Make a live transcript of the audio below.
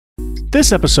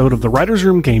This episode of the Writer's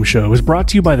Room Game Show is brought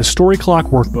to you by the Story Clock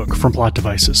Workbook from Plot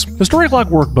Devices. The Story Clock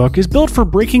Workbook is built for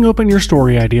breaking open your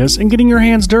story ideas and getting your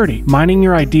hands dirty, mining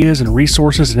your ideas and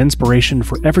resources and inspiration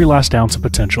for every last ounce of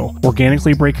potential.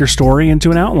 Organically break your story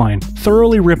into an outline,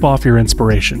 thoroughly rip off your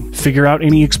inspiration, figure out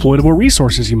any exploitable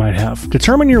resources you might have,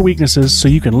 determine your weaknesses so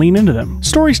you can lean into them.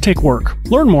 Stories take work.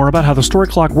 Learn more about how the Story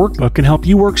Clock Workbook can help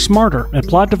you work smarter at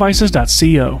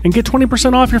plotdevices.co and get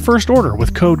 20% off your first order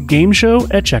with code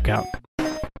GAMESHOW at checkout.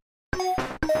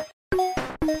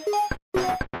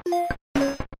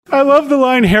 I love the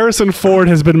line, Harrison Ford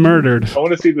has been murdered. I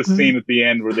want to see the scene at the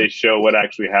end where they show what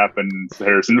actually happened to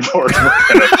Harrison Ford.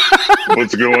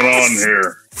 What's going on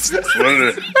here?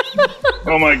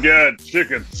 Oh my God,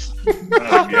 chickens.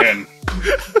 Not again.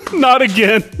 Not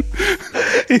again.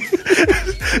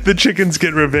 The chickens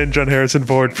get revenge on Harrison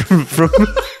Ford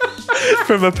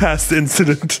from a past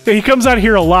incident. He comes out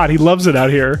here a lot. He loves it out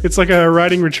here. It's like a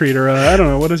riding retreat, or I don't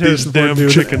know, what does Harrison Ford do?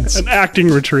 Chickens. An acting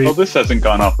retreat. Oh, this hasn't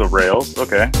gone off the rails.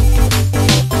 Okay.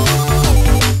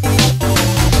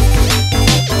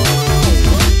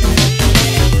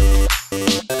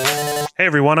 Hey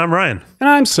everyone, I'm Ryan. And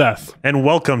I'm Seth. And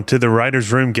welcome to the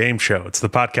Writer's Room Game Show. It's the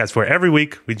podcast where every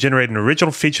week we generate an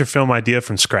original feature film idea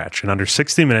from scratch in under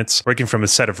 60 minutes, working from a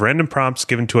set of random prompts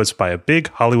given to us by a big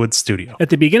Hollywood studio. At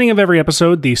the beginning of every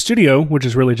episode, the studio, which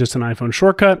is really just an iPhone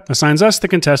shortcut, assigns us, the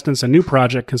contestants, a new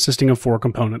project consisting of 4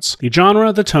 components: the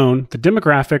genre, the tone, the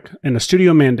demographic, and the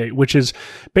studio mandate, which is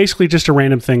basically just a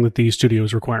random thing that the studio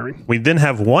is requiring. We then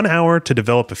have 1 hour to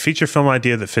develop a feature film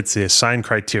idea that fits the assigned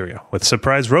criteria, with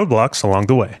surprise roadblocks along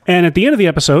the way. And at the end of the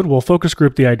episode, we'll focus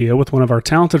group the idea with one of our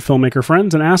talented filmmaker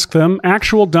friends and ask them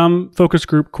actual dumb focus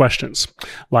group questions.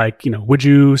 Like, would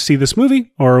you see this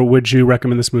movie, or would you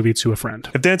recommend this movie to a friend?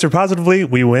 If they answer positively,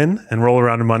 we win and roll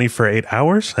around in money for 8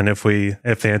 hours. And if they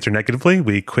answer negatively,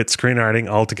 we quit screenwriting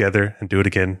altogether and do it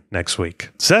again next week.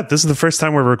 Seth, this is the first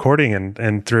time we're recording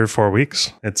in 3 or 4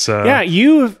 weeks. It's yeah,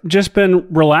 you've just been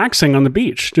relaxing on the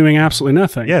beach, doing absolutely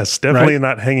nothing. Yes, definitely right?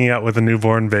 Not hanging out with a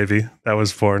newborn baby that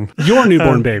was born. Your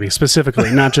newborn baby,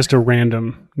 specifically, not just a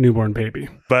random newborn baby.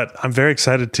 But I'm very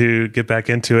excited to get back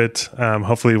into it.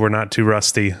 Hopefully we're not too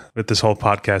rusty with this whole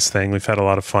podcast thing. We've had a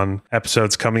lot of fun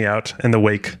episodes coming out in the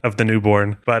wake of the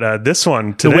newborn. But this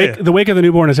one today... The Wake of the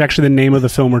Newborn is actually the name of the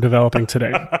film we're developing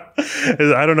today.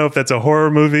 I don't know if that's a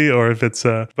horror movie or if it's...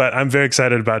 but I'm very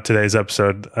excited about today's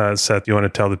episode. Seth, you want to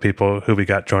tell the people who we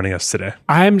got joining us today?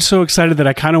 I'm so excited that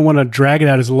I kind of want to drag it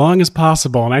out as long as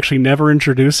possible and actually never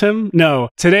introduce him. No,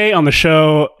 today on the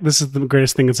show, this is the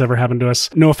greatest thing that's ever happened to us.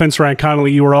 No offense, Ryan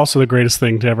Connolly, you were also the greatest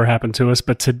thing to ever happen to us.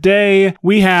 But today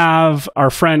we have our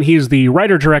friend. He's the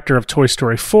writer-director of Toy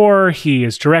Story 4. He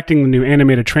is directing the new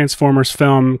animated Transformers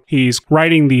film. He's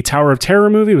writing the Tower of Terror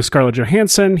movie with Scarlett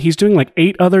Johansson. He's doing like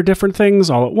 8 other different things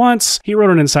all at once. He wrote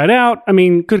an Inside Out. I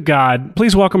mean, good God.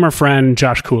 Please welcome our friend,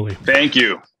 Josh Cooley. Thank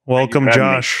you. Welcome,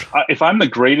 Josh. If I'm the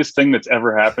greatest thing that's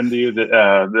ever happened to you,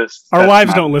 our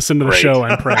wives don't listen to the show,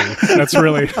 I'm praying. That's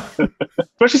really...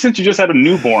 Especially since you just had a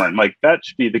newborn. Like, that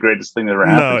should be the greatest thing that ever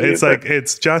happened to you. No,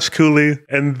 it's Josh Cooley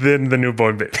and then the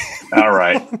newborn baby. All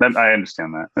right. I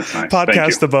understand that. That's nice.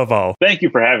 Podcast above all. Thank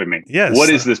you for having me. Yes. What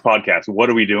is this podcast? What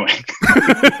are we doing?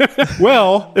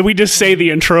 Well, we just say the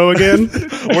intro again.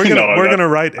 We're gonna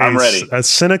write a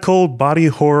cynical body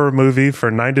horror movie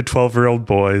for 9 to 12-year-old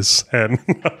boys, and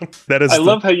that is. I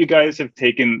love how you guys have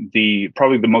taken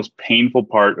probably the most painful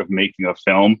part of making a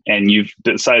film, and you've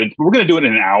decided we're going to do it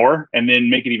in an hour, and then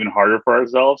make it even harder for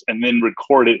ourselves, and then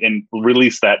record it and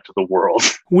release that to the world.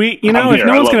 If no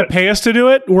one's going to pay us to do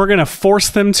it, we're going to force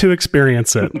them to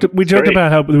experience it. We joked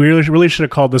about how we really should have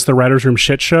called this the Writer's Room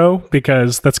Shit Show,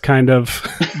 because that's kind of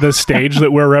the stage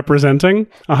that we're representing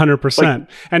 100%.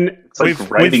 And it's like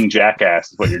writing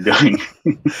Jackass is what you're doing.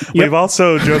 We've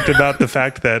also joked about the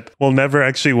fact that we'll never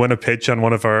actually win a pitch on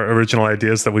one of our original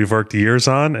ideas that we've worked years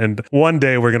on. And one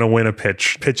day we're going to win a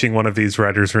pitching one of these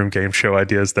Writer's Room Game Show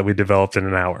ideas that we developed in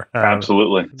an hour.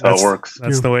 Absolutely. That's how it works.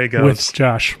 That's the way it goes. With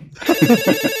Josh.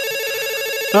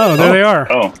 Oh, there they are.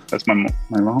 Oh, that's my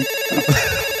mom.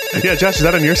 Yeah, Josh, is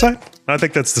that on your side? I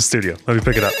think that's the studio. Let me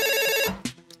pick it up.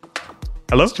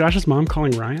 Hello? Is Josh's mom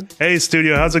calling Ryan? Hey,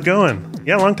 studio, how's it going?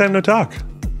 Yeah, long time no talk.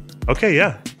 Okay,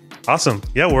 yeah. Awesome.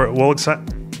 Yeah, we'll excited.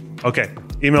 Okay,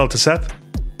 email it to Seth.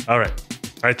 All right,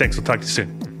 thanks. We'll talk to you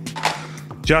soon.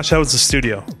 Josh, how was the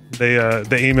studio? They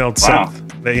emailed Seth.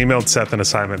 They emailed Seth an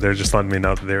assignment. They're just letting me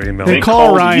know that they're emailing. They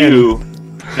call Ryan. You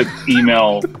to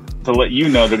email to let you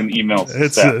know they're going to email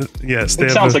Seth. Yes.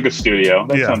 It sounds like a studio.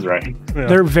 That sounds right. Yeah.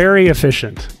 They're very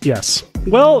efficient. Yes.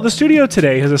 Well, the studio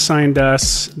today has assigned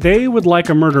us, they would like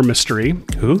a murder mystery.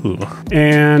 Ooh.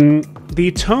 And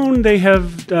the tone they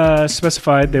have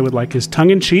specified they would like is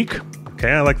tongue-in-cheek.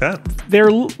 Okay, I like that.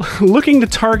 They're looking to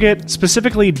target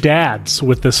specifically dads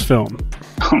with this film.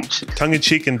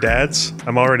 Tongue-in-cheek and dads?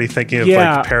 I'm already thinking of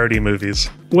like parody movies.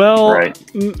 Well,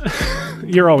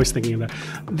 you're always thinking of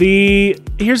that.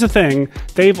 Here's the thing.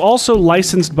 They've also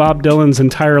licensed Bob Dylan's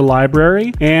entire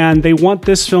library, and they want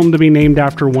this film to be named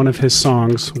after one of his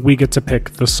songs. We get to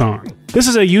pick the song. This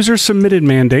is a user-submitted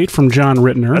mandate from John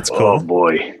Rittner. That's cool. Oh,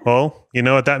 boy. Well, you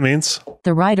know what that means?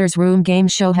 The Writer's Room game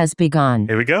show has begun.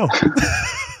 Here we go.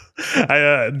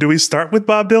 Do we start with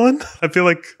Bob Dylan? I feel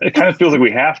like it kind of feels like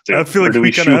we have to. I feel like or do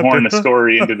we shoehorn the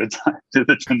story into the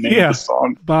name of the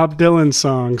song? Bob Dylan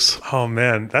songs. Oh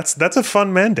man, that's a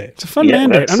fun mandate. It's a fun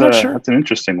mandate. I'm not sure. That's an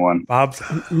interesting one. Bob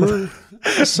Bob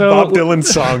Dylan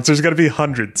songs. There's got to be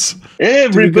hundreds.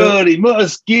 Everybody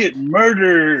must get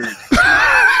murdered.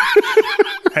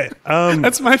 Hey,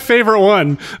 that's my favorite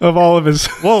one of all of his.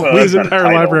 His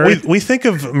entire library. We think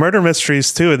of murder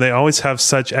mysteries too, and they always have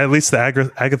such. At least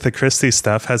the Agatha Christie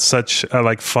stuff has such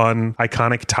like fun,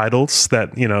 iconic titles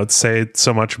that say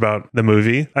so much about the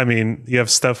movie. I mean, you have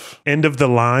stuff. End of the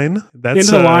Line. End of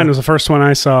the Line was the first one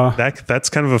I saw. That's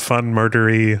kind of a fun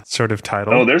murdery sort of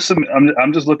title. Oh, there's some.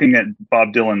 I'm just looking at Bob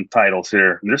Dylan titles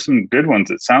here. There's some good ones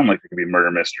that sound like it could be murder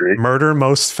mystery. Murder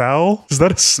Most Fowl. Is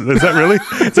that really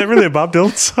is that really a Bob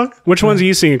Dylan song? Which ones are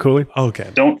you singing, Cooley?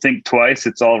 Okay. Don't think twice.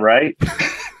 It's all right.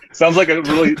 Sounds like a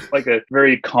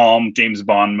very calm James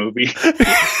Bond movie.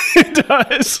 It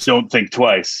does. Don't think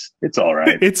twice. It's all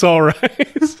right. It's all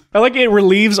right. I like it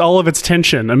relieves all of its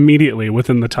tension immediately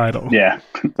within the title. Yeah.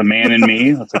 The Man in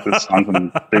Me. That's like the song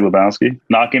from Big Lebowski.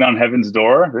 Knocking on Heaven's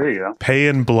Door. There you go. Pay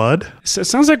in Blood. So it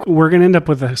sounds like we're going to end up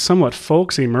with a somewhat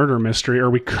folksy murder mystery, or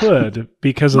we could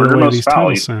because of the way these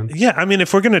titles sound. Yeah, I mean,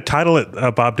 if we're going to title it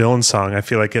a Bob Dylan song, I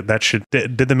feel like that should.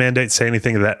 Did the mandate say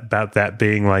anything about that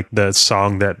being like the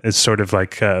song that is sort of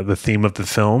like the theme of the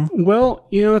film? Well,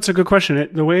 that's a good question.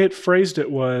 The way it phrased it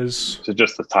was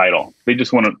just the title. They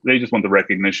just want the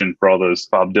recognition for all those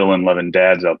Bob Dylan loving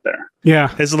dads out there.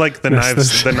 Yeah, it's like the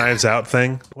Knives Out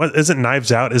thing. What isn't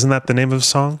Knives Out? Isn't that the name of the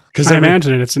song? Because I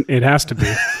imagine it has to be.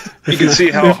 You can see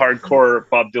how hardcore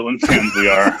Bob Dylan fans we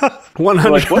are.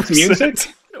 100%. Like, what's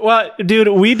music? Well, dude,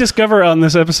 we discover on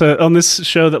this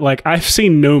show that like I've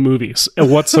seen no movies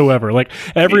whatsoever. Like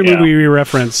every movie we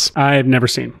reference, I've never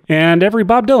seen, and every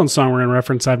Bob Dylan song we're in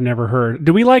reference, I've never heard.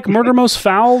 Do we like Murder Most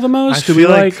Fowl the most?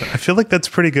 I feel like that's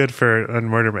pretty good for a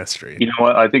murder mystery. You know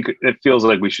what? I think it feels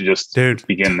like we should just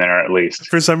begin there at least.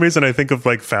 For some reason, I think of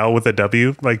like fowl with a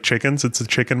W, like chickens. It's a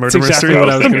chicken murder mystery.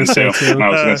 What I was going to say. I was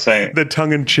going to say the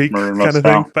tongue-in-cheek kind of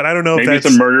thing. But I don't know if that's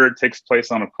a murder. It takes place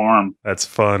on a farm. That's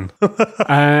fun.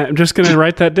 I'm just going to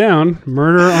write that down.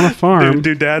 Murder on a farm.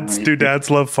 Do dads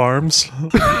love farms?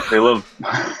 They love.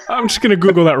 I'm just going to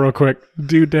Google that real quick.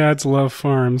 Do dads love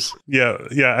farms?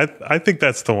 Yeah. I think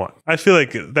that's the one. I feel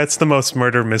like that's the most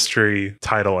murder mystery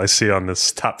title I see on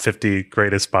this top 50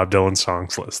 greatest Bob Dylan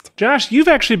songs list. Josh, you've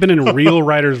actually been in real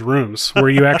writers' rooms where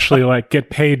you actually like get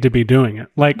paid to be doing it.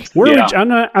 Like, I'm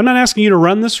not asking you to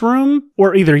run this room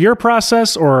or either your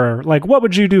process or like what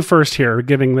would you do first here,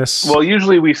 giving this? Well,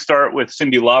 usually we start with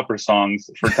Cyndi Lauper songs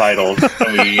for titles.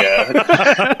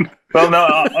 Well,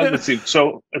 no, let's see.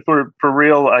 So if we're for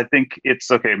real, I think it's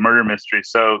okay. Murder mystery.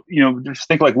 So, just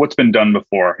think like what's been done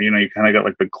before. You kind of got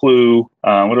like The Clue.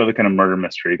 What other kind of murder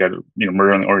mystery? You got,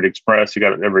 Murder on the Orient Express. You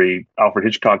got every Alfred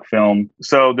Hitchcock film.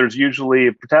 So there's usually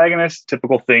a protagonist.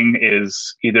 Typical thing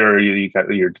is either you got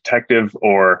your detective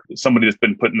or somebody that's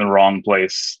been put in the wrong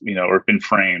place, or been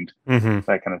framed,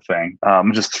 that kind of thing.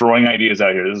 I'm just throwing ideas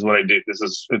out here. This is what I do.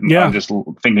 I'm just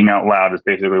thinking out loud is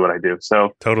basically what I do.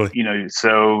 So totally,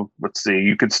 so let's see,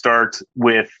 you could start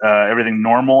with everything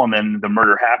normal and then the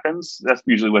murder happens. That's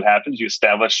usually what happens. You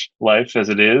establish life as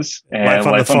it is and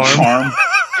life on the farm.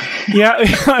 Yeah,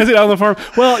 is it on the farm?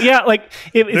 Well, yeah, like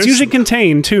it's usually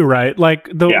contained too, right? Like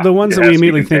the ones that we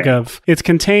immediately think of, it's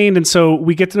contained, and so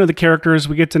we get to know the characters,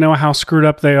 we get to know how screwed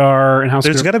up they are, and how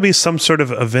there's got to be some sort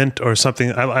of event or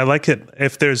something. I like it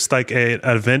if there's like an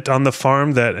event on the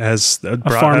farm that has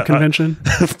farm convention,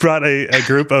 brought a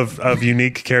group of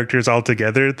unique characters all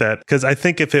together. That because I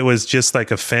think if it was just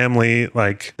like a family,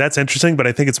 like that's interesting, but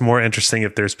I think it's more interesting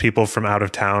if there's people from out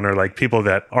of town or like people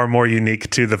that are more unique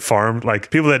to the farm, like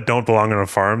people that don't belong on a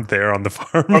farm. They're on the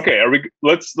farm. Okay, are we?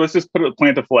 Let's just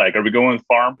plant a flag. Are we going with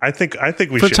farm? I think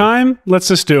we for should. time. Let's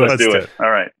just do it. Let's do it. All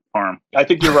right, farm. I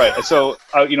think you're right. So,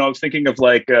 I was thinking of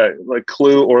like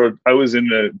Clue, or I was in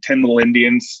the 10 Little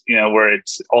Indians, where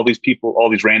it's all these people, all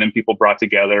these random people brought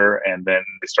together, and then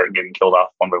they start getting killed off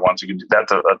one by one. So you can do that.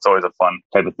 That's always a fun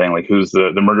type of thing. Like, who's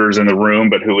the murderers in the room,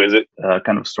 but who is it?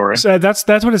 Kind of story. So that's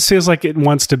what it feels like it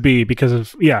wants to be because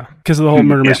of the whole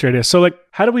murder mystery idea. So like,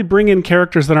 how do we bring in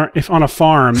characters that aren't, if on a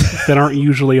farm, that aren't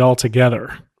usually all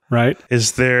together? Right?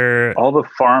 Is there... All the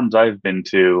farms I've been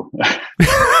to...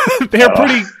 They're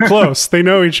pretty close. They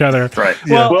know each other. Right.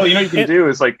 Yeah. Well, you can do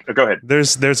is like... go ahead.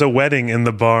 There's a wedding in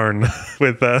the barn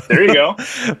with... There you go.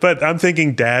 But I'm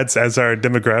thinking dads as our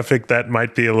demographic. That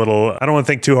might be a little... I don't want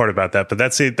to think too hard about that, but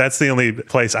that's the only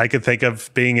place I could think of,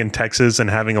 being in Texas and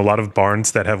having a lot of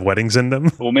barns that have weddings in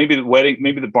them. Well, maybe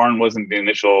the barn wasn't the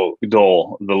initial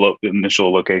goal, the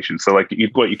initial location. So like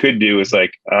what you could do is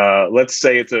like, let's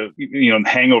say it's a,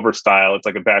 Hangover style, it's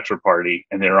like a bachelor party,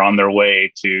 and they're on their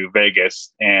way to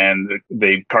Vegas, and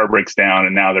the car breaks down,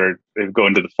 and now they go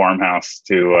into the farmhouse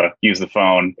to use the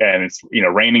phone, and it's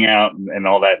raining out and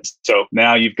all that. So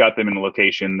now you've got them in a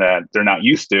location that they're not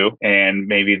used to, and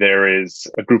maybe there is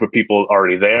a group of people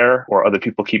already there, or other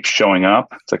people keep showing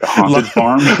up. It's like a haunted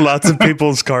farm. Lots of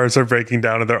people's cars are breaking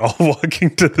down, and they're all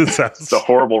walking to this house. It's a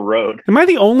horrible road. Am I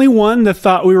the only one that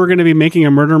thought we were going to be making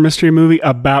a murder mystery movie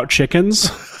about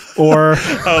chickens? Or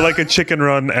like a Chicken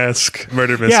Run-esque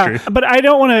murder mystery. Yeah, but I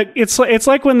don't want to. It's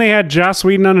like when they had Joss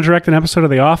Whedon on to direct an episode of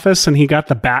The Office, and he got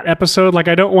the Bat episode. Like,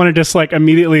 I don't want to just like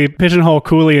immediately pigeonhole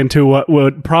Cooley into what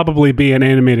would probably be an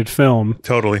animated film.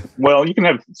 Totally. Well, you can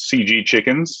have CG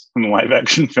chickens in a live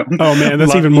action film. Oh man,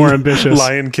 that's even more ambitious.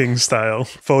 Lion King style,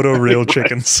 photo real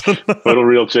chickens. Photo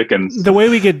real chickens. The way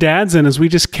we get dads in is we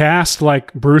just cast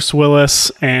like Bruce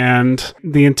Willis and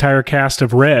the entire cast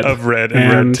of Red. And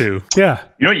Red 2. Yeah.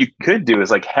 What you could do is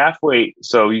like halfway.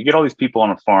 So you get all these people on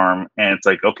a farm, and it's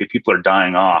like, okay, people are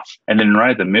dying off. And then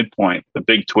right at the midpoint, the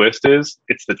big twist is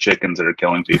it's the chickens that are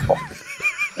killing people.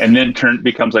 And then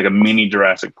becomes like a mini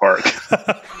Jurassic Park.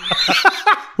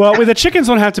 Well, the chickens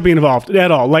don't have to be involved at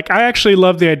all. Like, I actually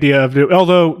love the idea of it,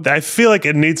 although I feel like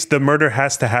the murder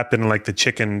has to happen in like the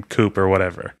chicken coop or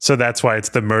whatever. So that's why it's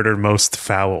the murder most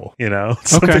foul,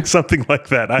 something like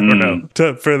that. I don't know.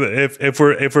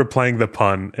 If we're playing the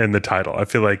pun in the title, I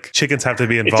feel like chickens have to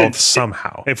be involved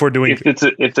somehow. If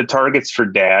the target's for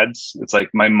dads, it's like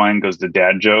my mind goes to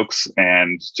dad jokes,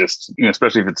 and just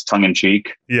especially if it's tongue in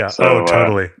cheek. Yeah. So,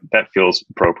 totally. That feels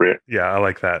appropriate. Yeah, I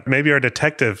like that. Maybe our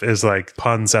detective is like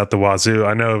puns out the wazoo.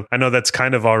 I know that's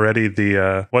kind of already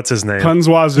the what's his name? Puns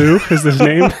Wazoo is his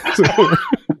name.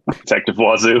 Detective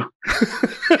Wazoo.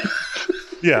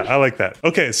 Yeah, I like that.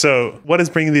 Okay, so what is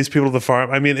bringing these people to the farm?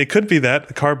 I mean, it could be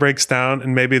that a car breaks down,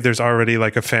 and maybe there's already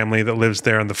like a family that lives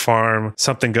there on the farm.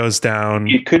 Something goes down.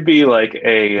 It could be like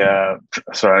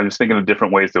sorry, I was thinking of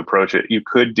different ways to approach it. You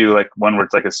could do like one where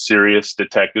it's like a serious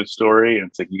detective story, and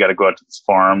it's like you got to go out to this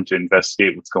farm to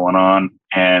investigate what's going on.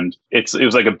 And it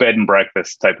was like a bed and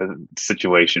breakfast type of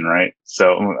situation, right?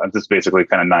 So this basically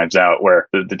kind of Knives Out, where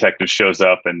the detective shows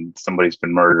up and somebody's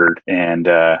been murdered, and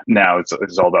now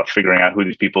it's all about figuring out who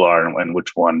these people are and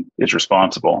which one is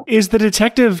responsible. Is the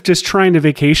detective just trying to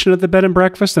vacation at the bed and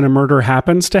breakfast, and a murder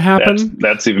happens to happen?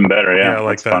 That's even better. Yeah, I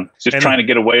like that. Fun. Just trying to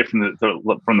get away from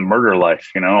the murder life.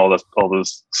 All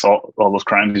those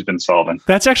crimes he's been solving.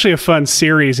 That's actually a fun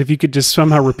series. If you could just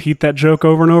somehow repeat that joke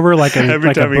over and over, like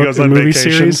every time he goes on movie vacation.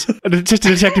 Series. Just a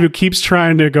detective who keeps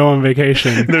trying to go on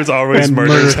vacation. There's always and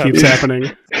murders murder keeps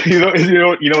happening. You know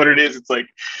what it is? It's like,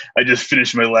 I just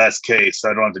finished my last case.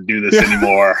 I don't have to do this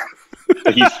anymore.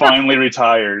 Like, he's finally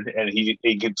retired, and he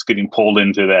keeps getting pulled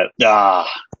into that.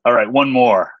 All right, one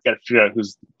more. Got to figure out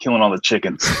who's killing all the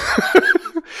chickens.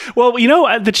 Well,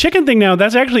 the chicken thing now,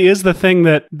 that actually is the thing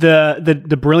that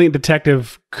the brilliant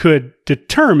detective could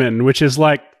determine, which is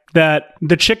like that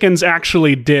the chickens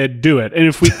actually did do it. And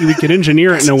if we could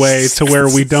engineer it in a way to where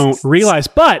we don't realize,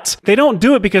 but they don't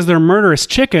do it because they're murderous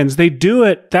chickens. They do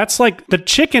it. That's like the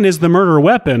chicken is the murder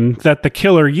weapon that the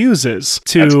killer uses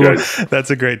to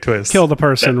That's a great twist. Kill the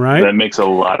person, right? That makes a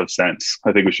lot of sense.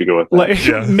 I think we should go with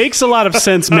that. Makes a lot of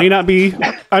sense. May not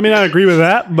I agree with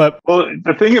that, but. Well,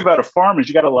 the thing about a farm is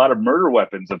you got a lot of murder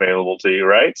weapons available to you,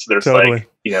 right? So there's totally.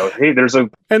 Hey, there's a...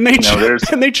 And they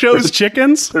chose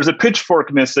chickens? There's a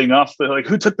pitchfork missing off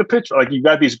who took the pitchfork? Like, you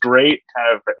got these great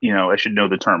kind of, I should know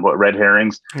the term, red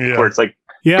herrings? Yeah. Where it's like,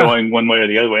 going one way or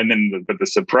the other way. And then, but the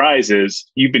surprise is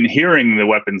you've been hearing the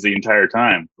weapons the entire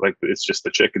time. Like it's just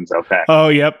the chickens out back. Oh,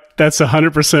 yep. That's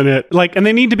 100% it. Like, and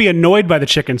they need to be annoyed by the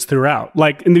chickens throughout.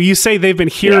 Like, and you say they've been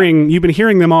hearing, you've been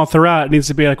hearing them all throughout. It needs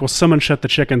to be like, well, someone shut the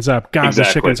chickens up. God, the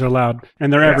chickens are loud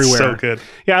and they're everywhere. So good.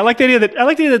 Yeah, I like the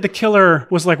idea that the killer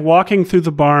was like walking through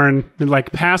the barn and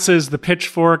like passes the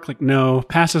pitchfork, like no,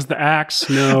 passes the axe,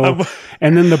 no,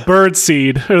 and then the bird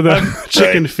seed or the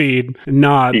chicken feed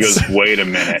nods. He goes, wait a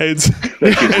minute.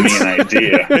 That gives me an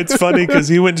idea. It's funny because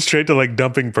he went straight to like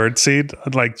dumping bird seed,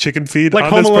 like chicken feed, like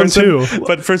on Home this Alone person. 2.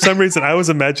 But for some reason, I was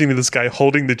imagining this guy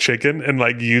holding the chicken and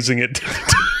like using it,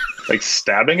 like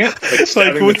stabbing it, like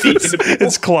stabbing with the beak into people?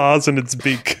 its claws and its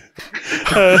beak.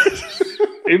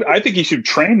 I think you should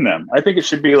train them. I think it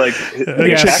should be like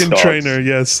a chicken trainer.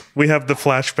 Yes, we have the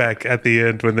flashback at the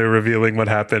end when they're revealing what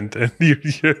happened, and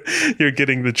you're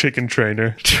getting the chicken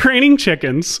trainer training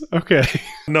chickens. Okay,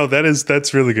 no,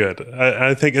 that's really good.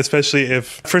 I think especially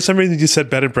if for some reason you said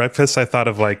bed and breakfast, I thought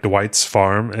of like Dwight's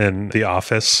farm and The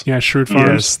Office. Yeah, Shrewd Farms.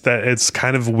 Yes, that it's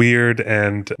kind of weird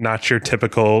and not your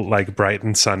typical like bright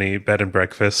and sunny bed and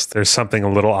breakfast. There's something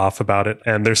a little off about it,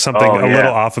 and there's something a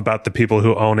little off about the people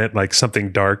who own it, like something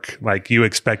dark. Like you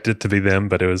expect it to be them,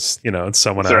 but it was, it's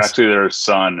someone else. They're actually their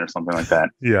son or something like that.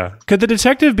 Yeah. Could the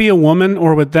detective be a woman,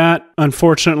 or would that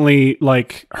unfortunately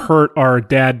like hurt our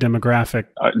dad demographic?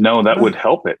 No, that would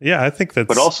help it. Yeah, I think that's.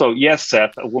 But also, yes,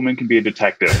 Seth, a woman can be a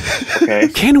detective. Okay.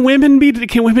 Can women be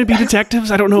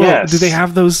detectives? I don't know. Yes. Do they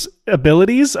have those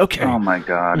abilities? Okay. Oh my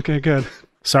God. Okay, good.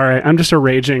 Sorry, I'm just a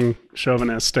raging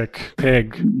chauvinistic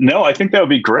pig. No, I think that would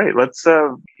be great. Let's,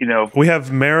 we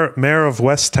have Mayor of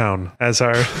Westtown as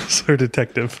our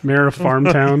detective. Mayor of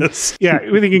Farmtown. Yes. Yeah,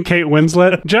 we're thinking Kate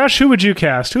Winslet. Josh, who would you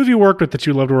cast? Who have you worked with that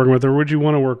you loved working with, or would you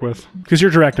want to work with? Because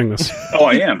you're directing this. Oh,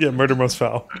 I am. Yeah, Murder Most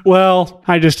Fowl. Well,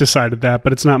 I just decided that,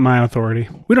 but it's not my authority.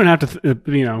 We don't have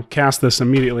to, cast this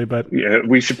immediately, but yeah,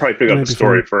 we should probably figure out the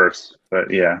story first. But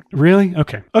yeah. Really?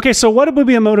 Okay. So what would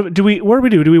be a motive? What do we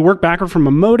do? Do we work backward from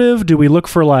a motive? Do we look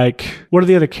for like, what are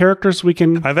the other characters we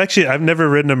can? I've never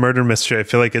written a murder mystery. I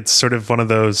feel like it's sort of one of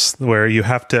those where you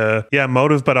have to,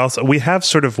 motive, but also we have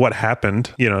sort of what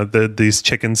happened. These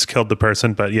chickens killed the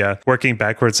person, but working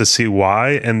backwards to see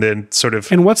why, and then sort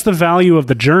of. And what's the value of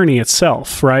the journey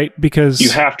itself, right? Because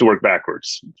you have to work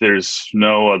backwards. There's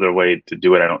no other way to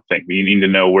do it. I don't think. You need to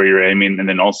know where you're aiming, and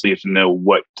then also you have to know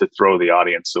what to throw the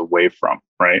audience away from.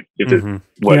 Right. You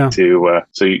have to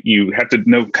so you have to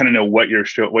know what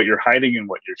you're hiding and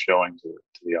what you're showing to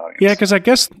the audience. Yeah, because I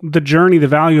guess the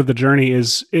value of the journey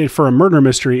is for a murder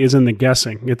mystery is in the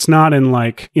guessing. It's not in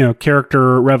like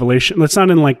character revelation. It's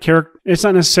not in like character. It's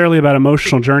not necessarily about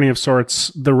emotional journey of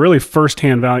sorts. The really first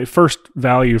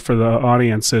value for the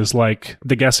audience is like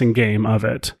the guessing game of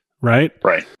it. Right.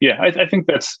 Yeah, I think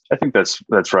that's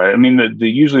right. I mean,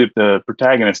 usually the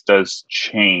protagonist does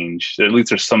change. At least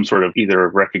there's some sort of either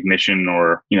recognition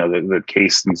or the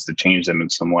case needs to change them in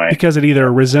some way because it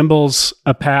either resembles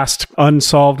a past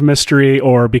unsolved mystery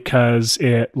or because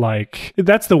it like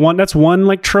that's one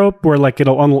like trope where like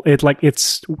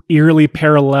it's eerily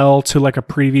parallel to like a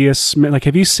previous like.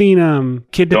 Have you seen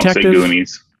Kid Detective? Don't say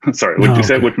Goonies. Sorry, what did you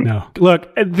say? No. Look,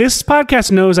 this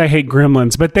podcast knows I hate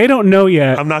Gremlins, but they don't know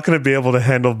yet. I'm not going to be able to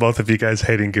handle both of you guys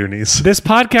hating Goonies. This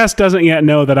podcast doesn't yet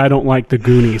know that I don't like the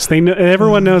Goonies.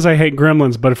 Everyone knows I hate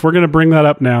Gremlins, but if we're going to bring that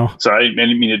up now. Sorry, I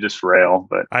didn't mean to just rail,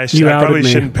 but I probably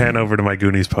shouldn't pan over to my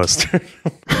Goonies poster.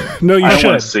 No, you should. I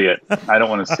don't want to see it. I don't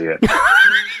want to see it.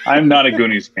 I'm not a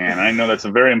Goonies fan. I know that's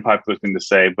a very unpopular thing to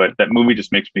say, but that movie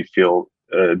just makes me feel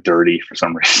dirty for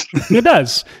some reason. It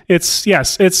does.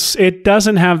 It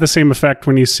doesn't have the same effect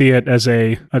when you see it as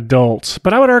a adult.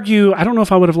 But I would argue, I don't know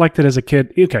if I would have liked it as a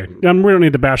kid. Okay, we don't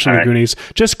need to bash on the Goonies.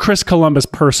 Just Chris Columbus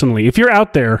personally. If you're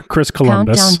out there, Chris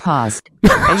Columbus. Countdown paused.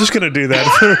 I'm just going to do that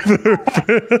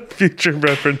for future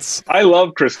reference. I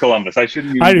love Chris Columbus. I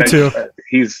shouldn't. Even I do too.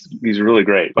 He's really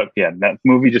great. But yeah, that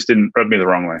movie just didn't rub me the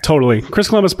wrong way. Totally. Chris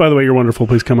Columbus, by the way, you're wonderful.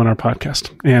 Please come on our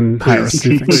podcast and hire us.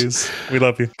 Please. We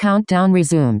love you. Countdown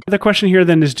resumed. The question here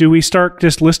then is, do we start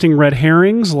just listing red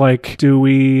herrings? Like, do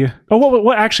we... Oh,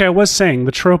 what actually, I was saying,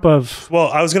 the trope of... Well,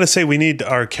 I was going to say we need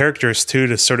our characters, too,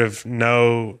 to sort of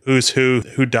know who's who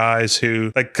dies,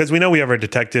 who... Like, because we know we have our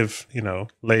detective,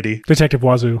 lady. Detective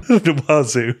Wazoo.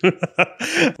 Wazoo.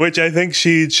 Which I think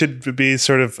she should be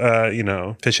sort of,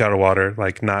 fish out of water.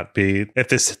 Like, not be... If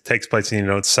this takes place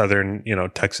in, southern,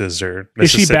 Texas or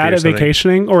Mississippi. Is she bad at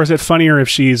vacationing? Or is it funnier if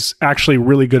she's actually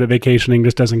really good at vacationing,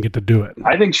 just doesn't get to do it? it.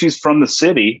 I think she's from the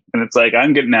city, and it's like,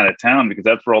 I'm getting out of town because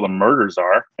that's where all the murders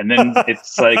are. And then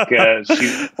it's like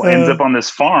she ends up on this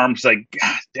farm. She's like,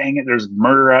 God dang it, there's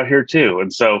murder out here too.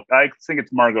 And so I think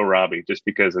it's Margot Robbie, just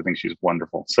because I think she's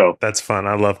wonderful. So that's fun.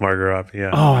 I love Margot Robbie.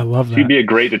 Yeah. Oh, I love that. She'd be a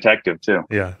great detective too.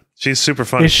 Yeah. She's super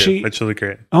fun. Is she? But she'll be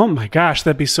great. Oh my gosh,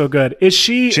 that'd be so good. Is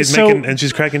she? She's making, and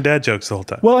she's cracking dad jokes the whole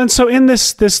time. Well, and so in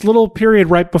this little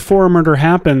period right before a murder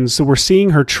happens, we're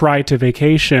seeing her try to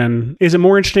vacation. Is it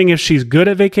more interesting if she's good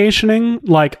at vacationing?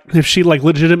 Like if she like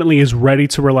legitimately is ready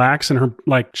to relax and her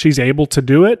like she's able to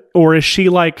do it? Or is she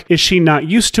not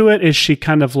used to it? Is she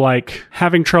kind of like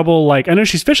having trouble? Like I know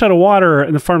she's fish out of water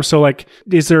in the farm. So like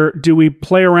do we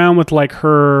play around with like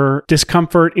her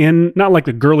discomfort in not like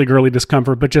the girly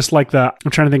discomfort, but just like I'm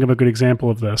trying to think of a good example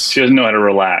of this. She doesn't know how to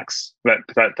relax.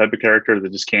 That type of character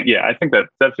that just can't. Yeah, I think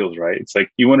that feels right. It's like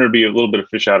you want her to be a little bit of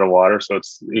fish out of water. So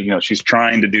it's, she's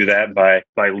trying to do that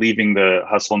by leaving the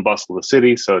hustle and bustle of the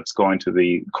city. So it's going to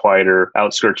the quieter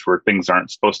outskirts where things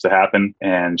aren't supposed to happen.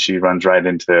 And she runs right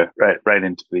into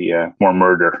the more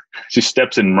murder. She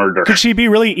steps in murder. Could she be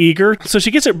really eager? So she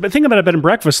gets it. But think about a bed and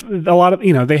breakfast. A lot of,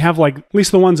 they have like, at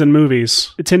least the ones in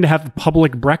movies, they tend to have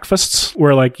public breakfasts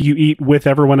where like you eat with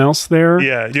everyone else there.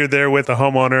 Yeah. You're there with the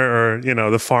homeowner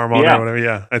or, the farm owner. Yeah. Whatever.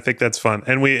 Yeah, I think that's fun.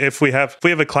 And if we have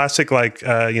a classic like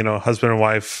husband and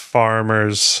wife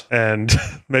farmers, and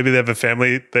maybe they have a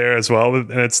family there as well,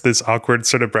 and it's this awkward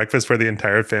sort of breakfast where the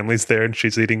entire family's there and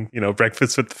she's eating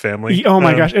breakfast with the family. Oh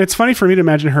my gosh, it's funny for me to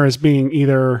imagine her as being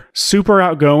either super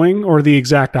outgoing or the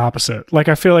exact opposite. Like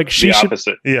I feel like she should.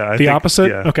 Opposite. Yeah, opposite.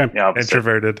 Yeah. Okay,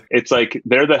 introverted. It's like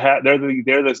they're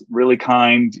the really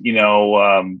kind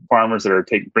farmers that are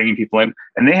bringing people in,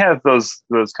 and they have those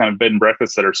kind of bed and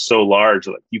breakfasts that are so large,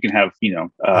 like you can have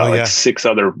like 6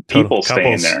 other people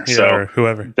staying there. Yeah, so or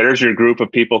whoever. There's your group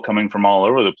of people coming from all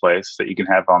over the place that you can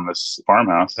have on this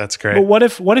farmhouse. That's great. But what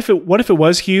if it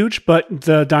was huge, but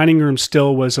the dining room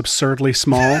still was absurdly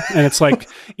small, and it's like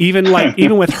even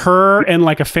with her and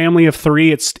like a family of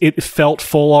 3, it felt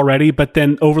full already. But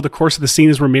then over the course of the scene,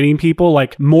 as we're meeting people,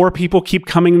 like more people keep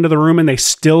coming into the room, and they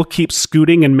still keep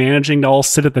scooting and managing to all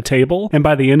sit at the table. And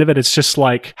by the end of it, it's just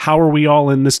like, how are we all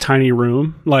in this tiny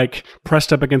room, like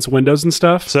pressed up against windows and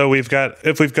stuff? So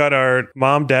if we've got our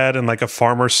mom, dad, and like a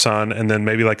farmer's son, and then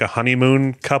maybe like a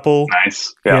honeymoon couple.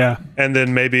 Nice. Yeah. And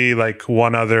then maybe like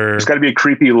one other. There's got to be a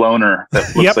creepy loner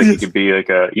that looks like he could be like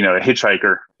a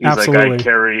hitchhiker. He's Absolutely.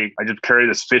 like, I just carry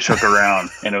this fish hook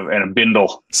around in a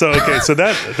bindle. So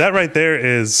that right there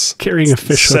is carrying a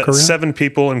fish hook around. 7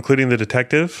 people, including the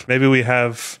detective. Maybe we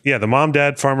have the mom,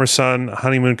 dad, farmer's son,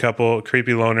 honeymoon couple,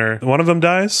 creepy loner. One of them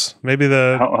dies. Maybe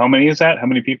how many is that? How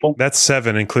many people? That's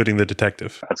 7, including the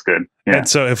detective. That's good. Yeah. And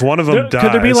so if one of them dies,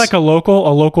 could there be like a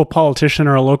local politician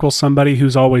or a local somebody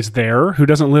who's always there, who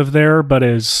doesn't live there but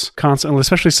is constantly,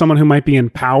 especially someone who might be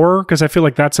in power? Because I feel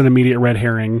like that's an immediate red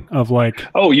herring of like.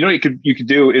 Oh, you could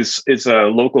do is a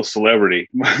local celebrity.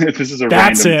 This is a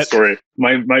random story.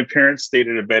 My parents stayed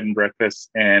at a bed and breakfast,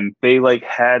 and they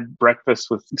had breakfast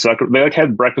with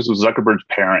Zuckerberg's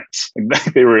parents.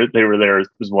 They were there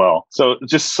as well. So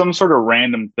just some sort of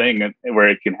random thing where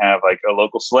it can have like a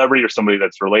local celebrity or somebody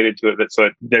that's related to it. So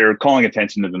they're calling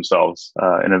attention to themselves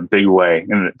in a big way,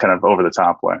 in a kind of over the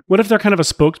top way. What if they're kind of a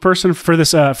spokesperson for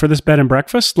this bed and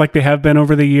breakfast, like they have been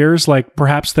over the years? Like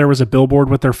perhaps there was a billboard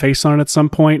with their face on it at some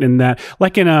point, and that,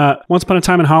 like in Once Upon a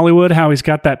Time in Hollywood, how he's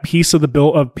got that piece of the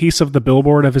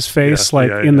billboard of his face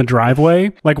in the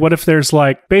driveway. Like what if there's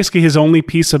like basically his only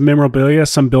piece of memorabilia,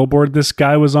 some billboard this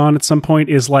guy was on at some point,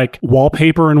 is like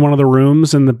wallpaper in one of the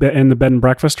rooms in the bed and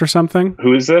breakfast or something?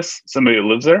 Who is this? Somebody who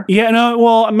lives there? Yeah, no,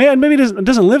 well, maybe he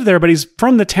doesn't live there, but he's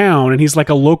from the town and he's like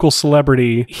a local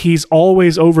celebrity. He's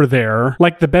always over there.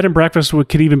 Like the bed and breakfast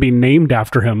could even be named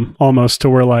after him almost, to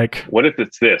where like. What if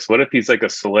it's this? What if he's like a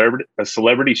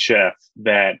celebrity chef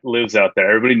that lives out there?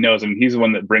 Everybody knows him. He's the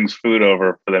one that brings food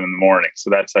over for them in the morning. So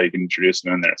that's how you can introduce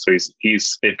him in there. So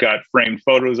they've got framed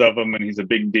photos of him, and he's a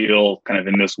big deal kind of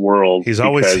in this world. He's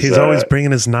always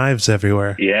bringing his knives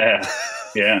everywhere. Yeah.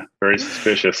 Yeah, very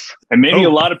suspicious. And maybe a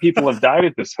lot of people have died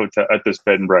at this hotel, at this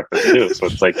bed and breakfast too. So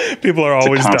it's like people are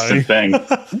always a constant dying.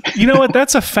 Thing. You know what?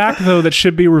 That's a fact though that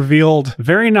should be revealed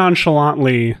very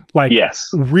nonchalantly, like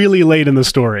really late in the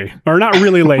story, or not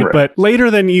really late, right. But later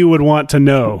than you would want to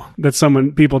know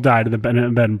that people died in the bed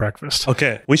and breakfast.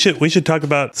 Okay, we should talk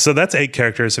about. So that's 8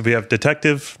 characters. If we have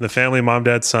detective, the family, mom,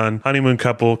 dad, son, honeymoon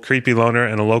couple, creepy loner,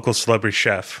 and a local celebrity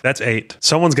chef, that's 8.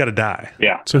 Someone's got to die.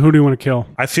 Yeah. So who do you want to kill?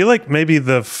 I feel like maybe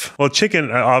chicken.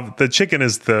 The chicken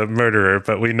is the murderer,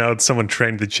 but we know someone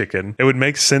trained the chicken. It would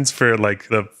make sense for like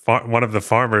one of the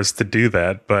farmers to do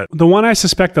that, but the one I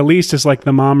suspect the least is like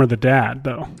the mom or the dad,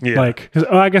 though. Yeah. Like,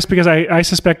 I guess because I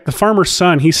suspect the farmer's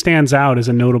son, he stands out as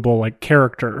a notable like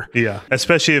character. Yeah,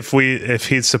 especially if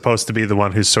he's supposed to be the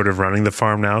one who's sort of running the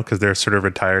farm now because they're sort of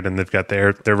retired and they've got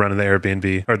they're running the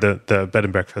Airbnb or the bed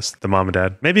and breakfast. The mom and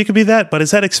dad. Maybe it could be that, but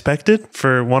is that expected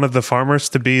for one of the farmers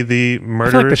to be the murderer?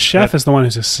 I feel like the chef is the one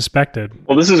who's suspected.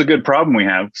 Well, this is a good problem we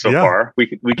have so far. We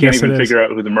can't even figure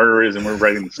out who the murderer is, and we're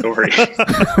writing the story.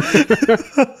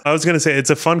 I was going to say it's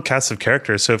a fun cast of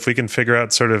characters, so if we can figure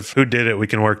out sort of who did it, we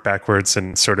can work backwards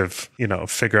and sort of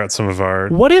figure out some of our.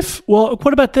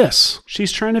 What about this?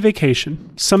 She's trying to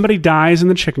vacation. Somebody dies in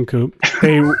the chicken coop.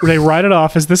 They write it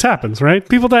off as this happens, right?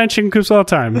 People die in chicken coops all the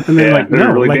time, and they're like,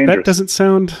 no, really like dangerous. That doesn't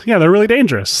sound. Yeah, they're really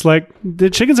dangerous. Like the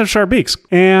chickens have sharp beaks,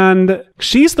 and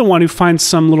she's the one who finds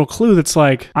some little clue that's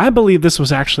like, I believe this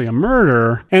was actually a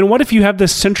murder. And what if you have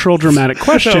this central dramatic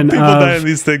question? People die in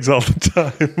these things all the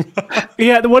time.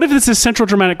 Yeah, what if it's a central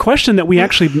dramatic question that we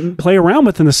actually play around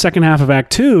with in the second half of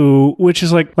Act 2, which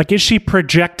is like is she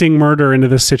projecting murder into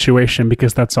this situation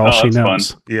because that's all she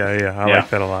knows? Fun. Yeah, I like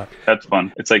that a lot. That's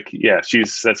fun. It's like,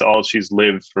 that's all she's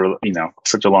lived for,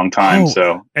 such a long time.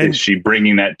 So is she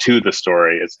bringing that to the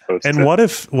story as opposed to...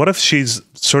 what if she's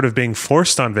sort of being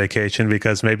forced on vacation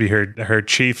because maybe her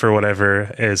chief or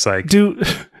whatever is like...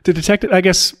 The detective, I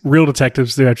guess real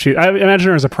detectives do have chief. I imagine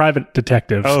her as a private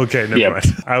detective. Oh, okay, never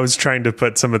mind. I was trying to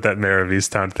put some of that Mayor of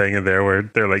Easttown thing in there where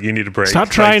they're like, you need a break. Stop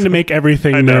trying to make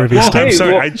everything Mayor of Easttown. I'm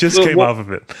sorry, I just came off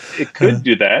of it. It could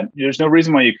do that. There's no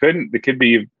reason why you couldn't. It could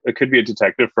be a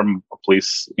detective from a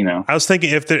police, I was thinking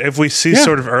if we see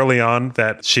sort of early on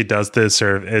that she does this,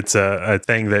 or it's a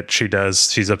thing that she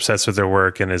does, she's obsessed with her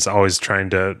work and is always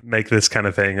trying to make this kind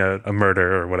of thing a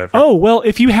murder or whatever. Oh, well,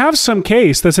 if you have some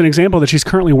case that's an example that she's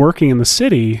currently working in the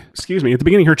city, at the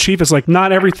beginning, her chief is like,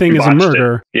 not everything is a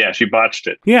murder. Yeah, she botched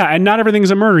it. Yeah, and not everything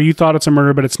is a murder. You thought it's a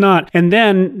murder, but it's not. And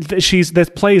then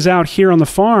that plays out here on the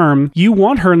farm. You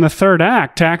want her in the third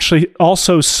act to actually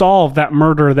also solve that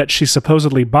murder that she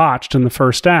supposedly botched in the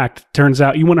first act. Turns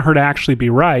out you want her to actually be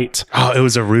right. Oh, it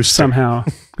was a rooster. Somehow.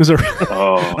 But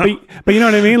you know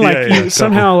what I mean? Like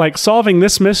somehow like solving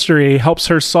this mystery helps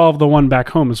her solve the one back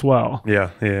home as well.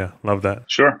 Yeah. Love that.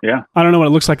 Sure, yeah. I don't know what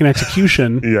it looks like in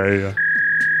execution. Yeah.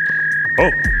 Oh,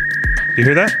 you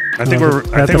hear that? I think we're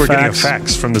getting a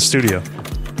fax from the studio.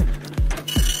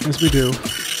 Yes, we do.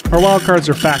 Our wild cards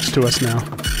are faxed to us now.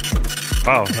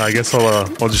 Oh, I guess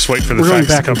we'll just wait for the fax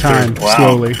to come time through.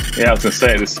 Slowly. Yeah, I was gonna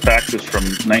say this fax is from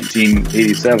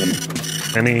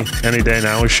 1987. Any day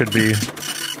now we should be.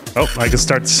 Oh, I can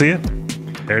start to see it.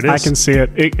 There it is. I can see it.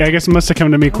 I guess it must have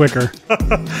come to me quicker.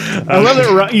 I love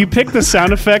it. You pick the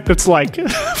sound effect that's like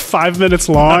 5 minutes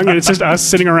long, and it's just us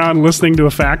sitting around listening to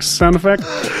a fax sound effect.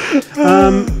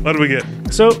 What do we get?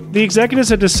 So the executives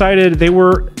had decided they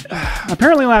were...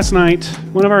 apparently last night,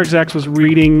 one of our execs was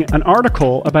reading an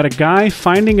article about a guy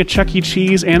finding a Chuck E.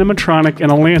 Cheese animatronic in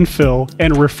a landfill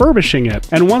and refurbishing it,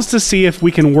 and wants to see if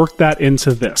we can work that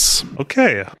into this.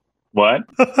 Okay. What?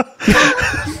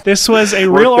 This was a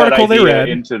real article they read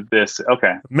into this.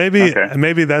 Okay,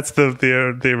 maybe that's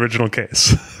the original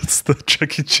case. It's the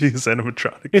Chuck E. Cheese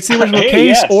animatronic. It's the original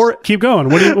case, yes. Or keep going.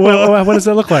 What does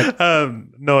that look like?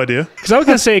 No idea. Because I was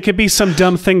gonna say it could be some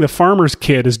dumb thing the farmer's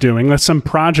kid is doing. That's some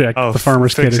project the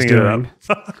farmer's kid is doing.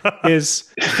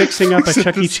 Is fixing up a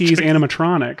Chuck E. Cheese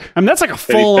animatronic. I mean, that's like a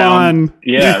full on.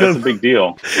 Yeah, that's a big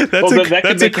deal.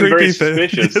 That's a creepy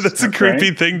thing. That's a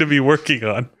creepy thing to be working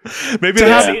on. Maybe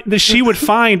that she would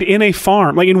find in a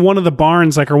farm, like in one of the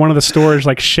barns, like or one of the storage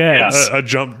like sheds. A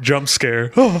jump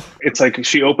scare. It's like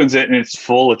she opens it and it's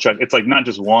full of Chuck. It's like not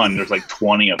just one. There's like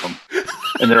 20 of them,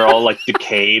 and they're all like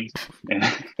decayed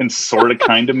and sort of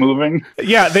kind of moving.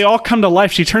 Yeah, they all come to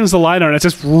life. She turns the light on. It's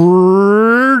just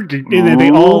and then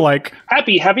they all like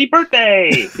happy birthday.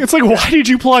 It's like, why did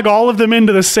you plug all of them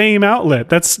into the same outlet?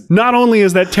 That's not only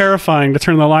is that terrifying to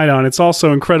turn the light on, it's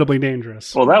also incredibly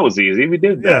dangerous. Well, that was easy. We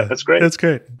did that. Yeah, that's great. That's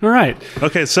great. All right.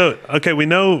 Okay,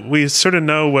 we sort of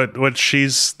know what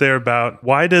she's there about.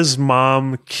 Why does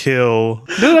mom kill?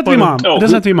 It doesn't have to be mom. It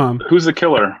doesn't have to be mom. Who's the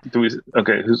killer? Who's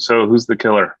the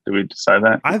killer? Do we decide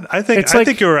that? I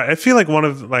think you're right. I feel like one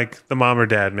of like the mom or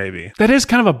dad maybe. That is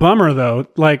kind of a bummer though.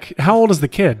 Like, how old is the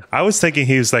kid? I was thinking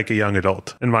he was like a young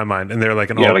adult in my mind, and they're like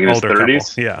an like in his older 30s?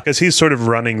 couple. Yeah, because he's sort of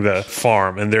running the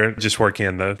farm, and they're just working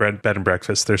in the bed and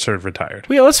breakfast. They're sort of retired.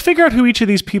 Well, yeah, let's figure out who each of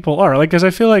these people are. Like, because I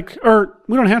feel like, or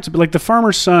we don't have to, but like the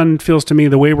farmer's son feels to me,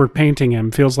 the way we're painting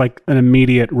him feels like an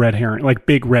immediate red herring, like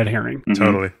big red herring. Mm-hmm.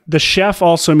 Totally. The chef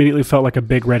also immediately felt like a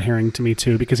big red herring to me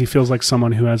too, because he feels like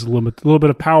someone who has a little bit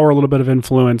of power, a little bit of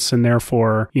influence, and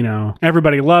therefore,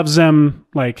 everybody loves him.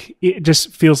 Like, it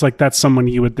just feels like that's someone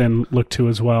you would then look to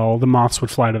as well. The moths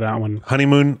would fly to that one.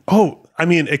 Honeymoon. Oh, I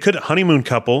mean, it could honeymoon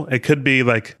couple. It could be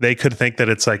like they could think that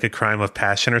it's like a crime of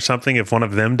passion or something if one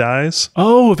of them dies.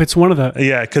 Oh, if it's one of the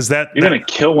because you're gonna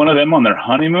kill one of them on their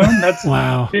honeymoon. That's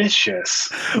wow,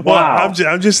 vicious. Well, Wow.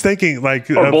 I'm just thinking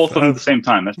like or both of them at the same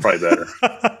time. That's probably better.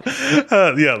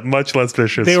 Much less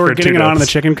vicious. They were getting it on in the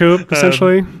chicken coop,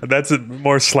 essentially. That's a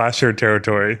more slasher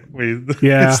territory.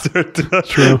 Yeah,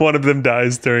 true. One of them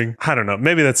dies during. I don't know.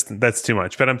 Maybe that's too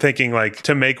much. But I'm thinking like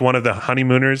to make one of the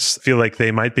honeymooners feel like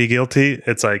they might be guilty.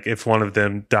 It's like if one of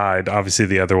them died, obviously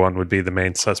the other one would be the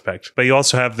main suspect. But you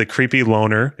also have the creepy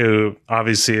loner who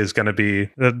obviously is going to be,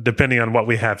 depending on what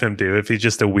we have him do, if he's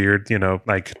just a weird,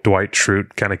 like Dwight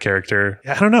Schrute kind of character.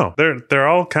 I don't know. They're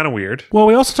all kind of weird. Well,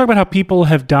 we also talked about how people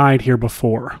have died here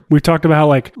before. We've talked about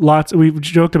how we've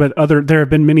joked about there have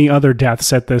been many other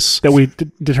deaths at this that we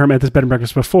determined at this bed and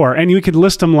breakfast before. And you could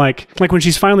list them like when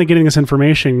she's finally getting this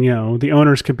information, the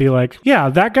owners could be like, yeah,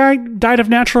 that guy died of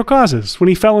natural causes when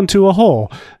he fell into a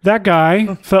hole. That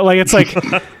guy felt like it's like,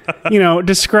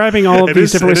 describing all of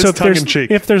these different ways. So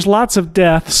if there's lots of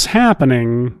deaths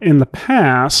happening in the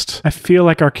past, I feel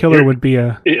like our killer would be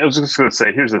a. I was just going to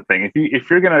say, here's the thing: if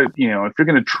you're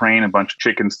gonna train a bunch of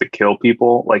chickens to kill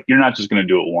people, like you're not just going to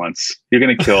do it once. You're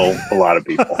going to kill a lot of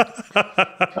people.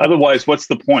 Otherwise, what's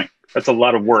the point? That's a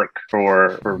lot of work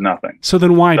for nothing. So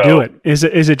then why do it? Is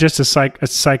it just a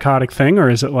psychotic thing, or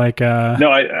is it like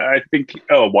No, I think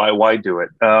why do it?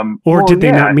 Or did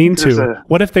they not mean to?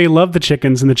 What if they love the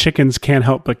chickens and the chickens can't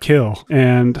help but kill?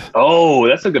 And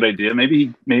that's a good idea.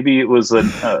 Maybe it was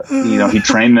he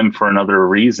trained them for another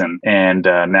reason, and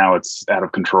now it's out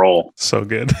of control. So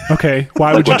good. Okay,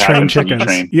 why would you train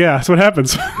chickens? Yeah, that's what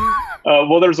happens.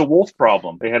 Well, there's a wolf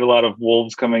problem. They had a lot of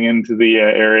wolves coming into the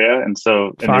area, and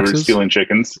they were stealing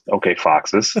chickens. Okay,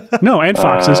 foxes. No, and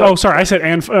foxes. Sorry, I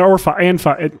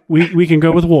said we can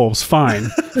go with wolves. Fine.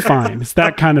 It's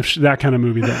that kind of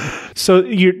movie then. So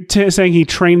you're saying he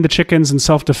trained the chickens in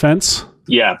self-defense?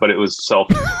 Yeah, but it was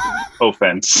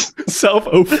self-offense.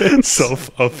 Self-offense?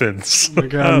 Self-offense. Oh my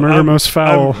God, murder most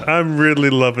foul. I'm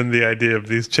really loving the idea of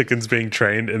these chickens being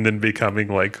trained and then becoming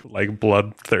like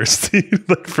bloodthirsty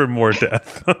like for more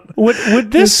death.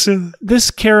 Would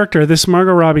this character, this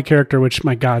Margot Robbie character, which,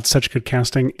 my God, such good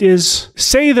casting,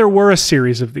 say there were a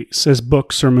series of these as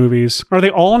books or movies, are they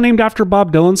all named after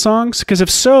Bob Dylan songs? Because if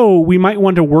so, we might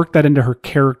want to work that into her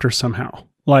character somehow.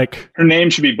 Like her name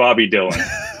should be Bobby Dylan.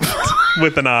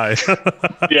 With an I.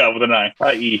 Yeah, with an I.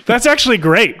 I-E. That's actually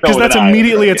great, because that's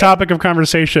immediately a topic of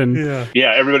conversation.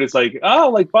 Yeah, everybody's like,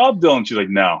 like Bob Dylan. She's like,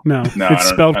 no. It's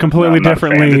spelled completely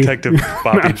differently. Detective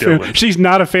Bobby Dylan. She's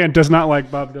not a fan, does not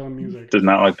like Bob Dylan music. Does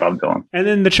not like Bob Dylan. And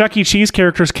then the Chuck E. Cheese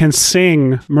characters can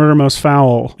sing Murder Most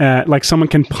Foul. Like someone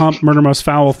can pump Murder Most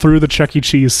Foul through the Chuck E.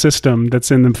 Cheese system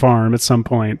that's in the farm at some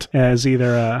point as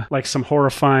either like some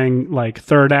horrifying like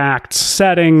third act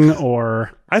setting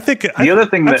or... I think other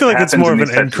thing I feel like it's more of an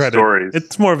end credit.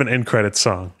 It's more of an end credit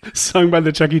song sung by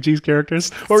the Chuck E. Cheese characters.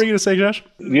 What were you going to say, Josh?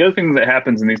 The other thing that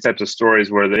happens in these types of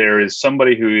stories where there is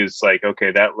somebody who is like,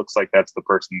 okay, that looks like that's the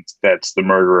person that's the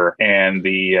murderer, and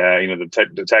the the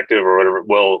detective or whatever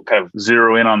will kind of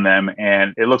zero in on them,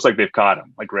 and it looks like they've caught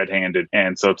him like red-handed,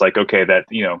 and so it's like, okay, that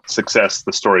success,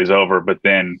 the story's over. But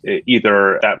then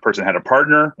either that person had a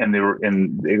partner and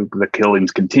the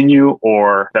killings continue,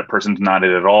 or that person's not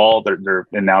it at all.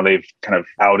 And now they've kind of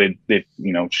they've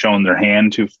shown their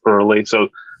hand too early. So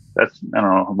that's, I don't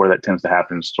know where that tends to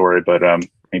happen in the story, but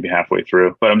maybe halfway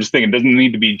through. But I'm just thinking, it doesn't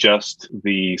need to be just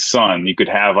the son. You could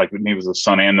have like maybe it was the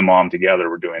son and the mom together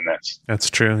were doing this.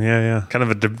 That's true. Yeah. Kind of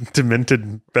a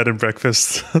demented bed and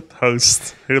breakfast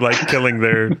host who like killing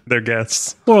their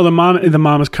guests. Well, the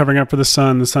mom is covering up for the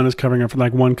son is covering up for,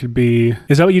 like, one could be,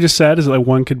 is that what you just said? Is it like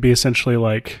one could be essentially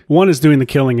like one is doing the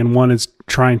killing and one is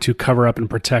trying to cover up and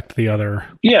protect the other.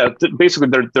 Yeah, basically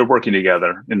they're working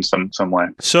together in some way.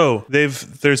 So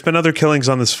there's been other killings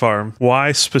on this farm.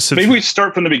 Why specifically? Maybe we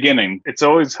start from the beginning. It's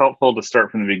always helpful to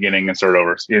start from the beginning and start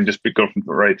over. So you just go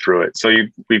right through it. So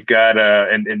we've got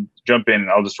and jump in and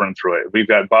I'll just run through it. We've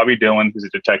got Bobby Dillon, who's a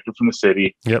detective from the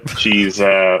city. Yep. She's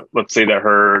let's say that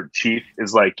her chief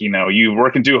is like, you're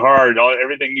working too hard.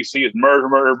 Everything you see is murder,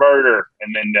 murder, murder.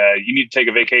 And then you need to take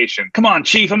a vacation. Come on,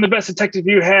 chief, I'm the best detective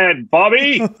you had.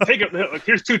 Bobby, take it.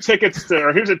 Here's 2 tickets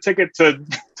or here's a ticket to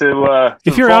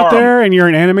if you're out there and you're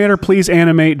an animator, please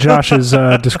animate Josh's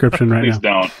description right Please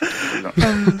now. Please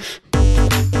don't.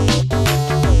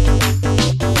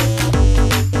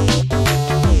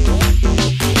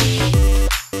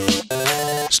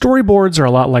 Storyboards are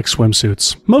a lot like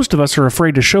swimsuits. Most of us are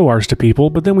afraid to show ours to people,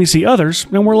 but then we see others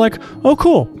and we're like, oh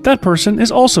cool, that person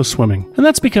is also swimming. And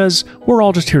that's because we're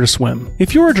all just here to swim.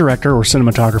 If you're a director or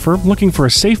cinematographer looking for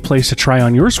a safe place to try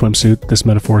on your swimsuit, this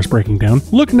metaphor is breaking down,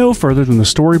 look no further than the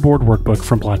Storyboard Workbook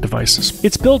from Plot Devices.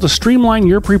 It's built to streamline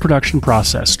your pre-production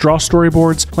process. Draw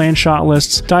storyboards, plan shot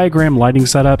lists, diagram lighting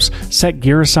setups, set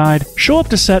gear aside, show up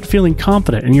to set feeling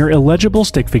confident in your illegible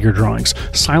stick figure drawings,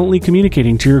 silently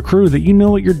communicating to your crew that you know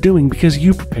what you're doing because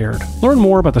you prepared. Learn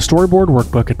more about the Storyboard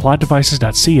Workbook at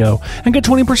plotdevices.co and get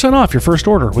 20% off your first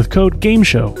order with code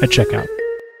GAMESHOW at checkout.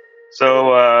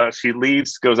 So she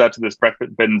leaves, goes out to this bed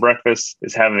and breakfast,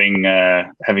 is having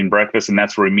breakfast, and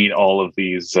that's where we meet all of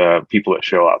these people that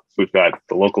show up. We've got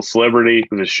the local celebrity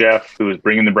who's a chef who is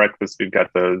bringing the breakfast. We've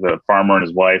got the farmer and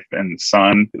his wife and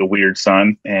son, the weird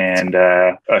son, and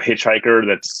a hitchhiker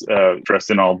that's dressed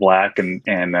in all black and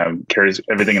carries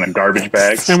everything in a garbage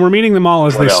bag. And we're meeting them all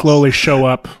as they slowly show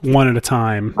up one at a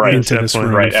time into this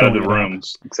room. Right, out of the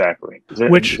rooms. Exactly.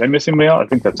 Did I miss anybody else? I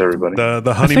think that's everybody.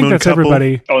 The honeymoon I think that's couple.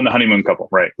 Everybody. Oh, and the honeymoon couple,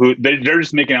 right? Who they're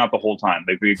just making out the whole time.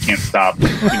 They can't stop.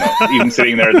 Even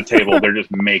sitting there at the table, they're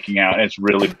just making out. And it's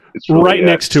really right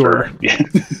next to her. Yeah.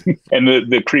 And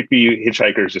the creepy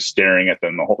hitchhiker is just staring at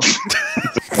them the whole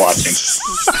just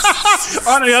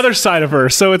watching. On the other side of her.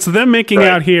 So it's them making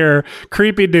out here,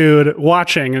 creepy dude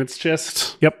watching, and it's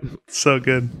just so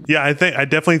good. Yeah, I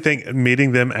definitely think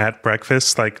meeting them at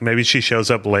breakfast, like maybe she shows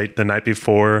up late the night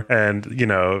before and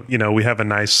we have a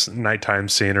nice nighttime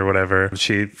scene or whatever.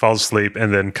 She falls asleep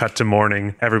and then cut to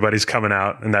morning, everybody's coming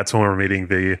out, and that's when we're meeting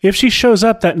If she shows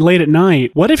up that late at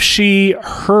night, what if she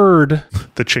heard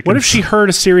the chickens? What if she heard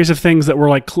a series of things that were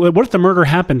like, what if the murder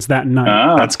happens that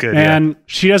night? That's good. And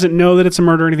she doesn't know that it's a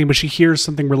murder or anything, but she hears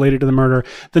something related to the murder.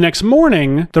 The next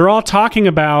morning, they're all talking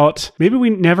about, maybe we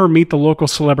never meet the local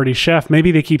celebrity chef.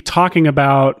 Maybe they keep talking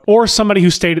about, or somebody who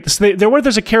stayed at this.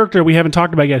 There's a character we haven't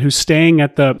talked about yet who's staying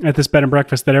at this bed and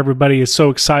breakfast that everybody is so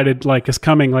excited, like is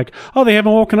coming, like, oh, they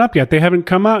haven't woken up yet. They haven't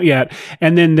come out yet.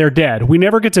 And then they're dead. We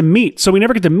never get to meet. So we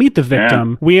never get to meet the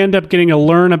victim. Yeah. We end up getting to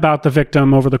learn about the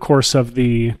victim over the course of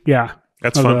the,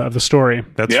 that's fun. Of the story.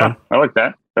 That's fun. I like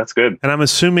that. That's good. And I'm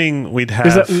assuming we'd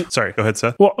have... sorry, go ahead,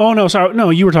 Seth. Well, sorry.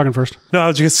 No, you were talking first. No, I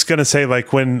was just going to say,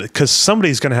 because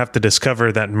somebody's going to have to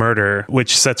discover that murder,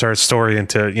 which sets our story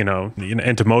into,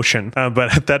 into motion.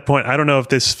 But at that point, I don't know if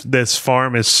this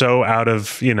farm is so out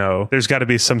of, there's got to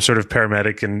be some sort of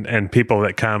paramedic and people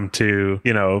that come to,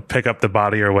 pick up the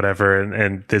body or whatever.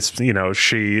 And this,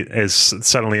 she is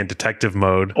suddenly in detective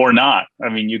mode. Or not. I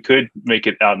mean, you could make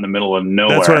it out in the middle of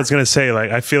nowhere. That's what I was going to say.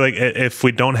 I feel like if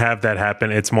we don't have that happen,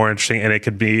 it's more interesting, and it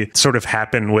could be sort of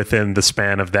happen within the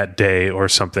span of that day or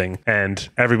something, and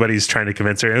everybody's trying to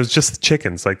convince her. It was just the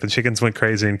chickens. The chickens went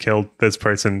crazy and killed this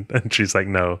person, and she's like,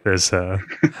 no, there's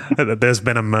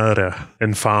been a murder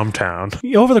in Farm Town.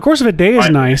 Over the course of a day is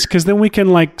nice, because then we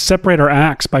can separate our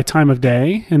acts by time of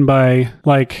day and by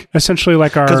essentially our...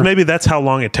 Because maybe that's how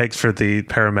long it takes for the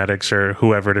paramedics or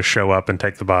whoever to show up and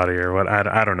take the body or what.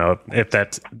 I don't know if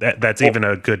that's even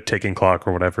a good ticking clock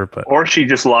or whatever. But or she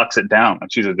just locks it down.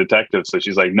 She's a detective, so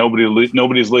she's like, nobody's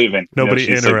leaving. Nobody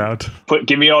in or out.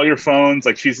 Give me all your phones.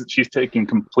 She's taking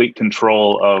complete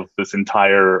control of this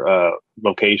entire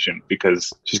location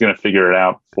because she's going to figure it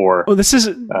out for. Oh, this is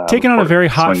taking on a very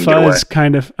hot fuzz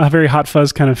kind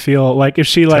of feel. If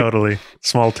she totally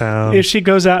small town. If she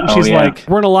goes out and she's like,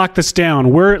 we're going to lock this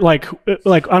down. We're I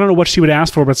don't know what she would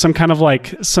ask for, but some kind of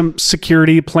some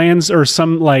security plans or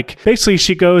some basically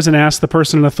she goes and asks the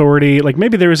person in authority,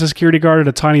 maybe there is a security guard at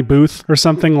a tiny booth or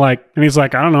something and he's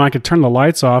like, I don't know, I could turn the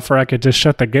lights off or I could just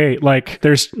shut the gate.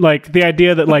 There's the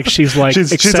idea that she's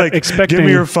she's expecting, give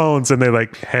me your phones, and they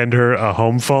hand her a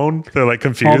home phone. They're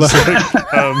confused.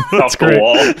 Off the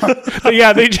wall.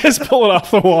 Yeah, they just pull it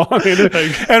off the wall.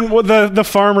 And the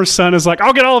farmer's son is like,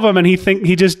 I'll get all of them, and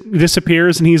he just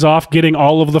disappears and he's off getting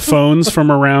all of the phones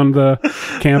from around the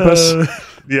campus.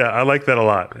 Yeah, I like that a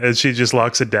lot. And she just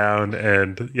locks it down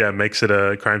and makes it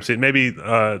a crime scene. Maybe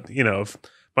a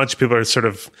bunch of people are sort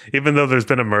of, even though there's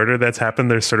been a murder that's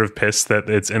happened, they're sort of pissed that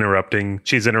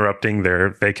she's interrupting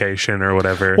their vacation or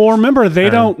whatever. Well, remember, they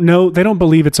don't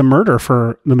believe it's a murder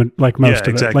for them, like most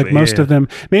of it. Like most of them,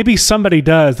 maybe somebody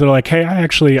does. They're like, hey,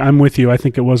 I'm with you. I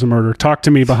think it was a murder. Talk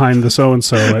to me behind the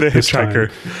so-and-so at the this hitchhiker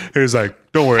time. Who's like,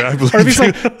 don't worry, I believe or if he's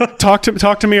like, talk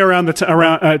to me around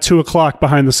 2:00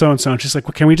 behind the so-and-so. And she's like,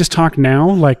 well, can we just talk now?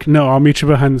 Like, no, I'll meet you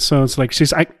behind the so-and-so. Like,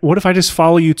 what if I just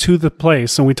follow you to the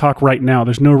place and we talk right now?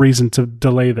 There's no reason to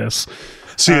delay this.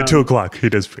 See you at 2:00. He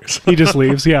disappears. He just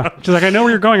leaves. Yeah. She's like, I know where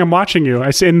you're going. I'm watching you.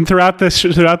 And throughout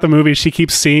the movie, she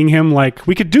keeps seeing him like,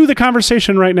 we could do the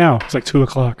conversation right now. It's like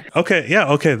 2:00. Okay. Yeah.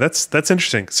 Okay. That's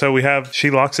interesting. So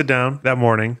she locks it down that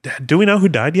morning. Do we know who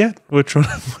died yet? Which one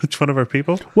of our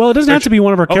people? Well, it doesn't have to be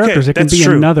one of our characters. It can be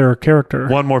another character.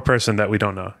 One more person that we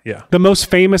don't know. Yeah. The most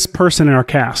famous person in our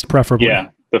cast, preferably. Yeah.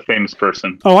 The famous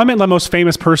person. Oh, I meant the most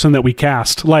famous person that we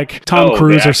cast, like Tom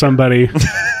Cruise or somebody.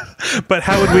 But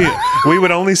how would we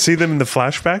would only see them in the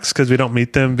flashbacks because we don't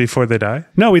meet them before they die?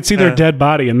 No, we'd see their dead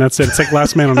body and that's it. It's like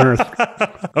Last Man on Earth.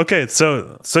 Okay,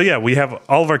 so yeah, we have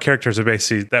all of our characters are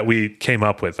basically that we came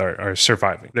up with are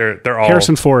surviving. They're all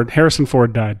Harrison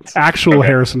Ford died. Actual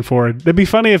Harrison Ford. It'd be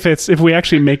funny if we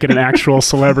actually make it an actual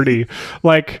celebrity.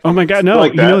 Like, oh my God, no,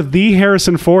 like the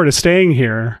Harrison Ford is staying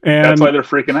here. And that's why they're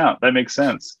freaking out. That makes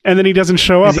sense. And then he doesn't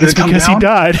show up, and it's because he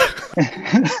died.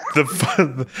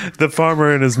 The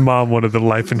farmer and his mom wanted the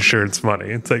life insurance money.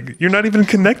 It's like, you're not even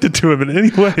connected to him in any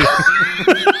way.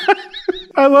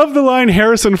 I love the line,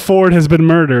 Harrison Ford has been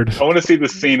murdered. I want to see the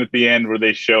scene at the end where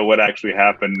they show what actually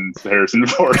happened and Harrison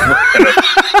Ford.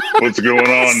 What's going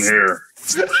on here?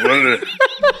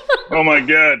 Oh my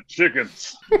God,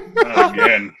 chickens. Not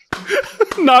again.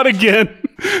 Not again.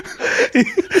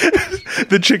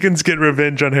 The chickens get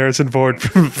revenge on Harrison Ford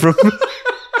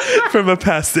from a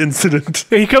past incident.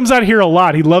 He comes out here a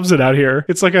lot. He loves it out here.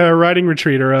 It's like a riding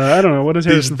retreat or I don't know. What does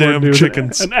Harrison Ford do?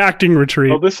 Chickens. An acting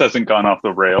retreat. Oh, this hasn't gone off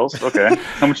the rails. Okay.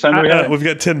 How much time do we have? We've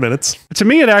got 10 minutes. To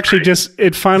me,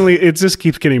 it just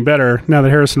keeps getting better now that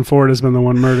Harrison Ford has been the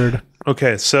one murdered.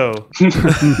 Okay, so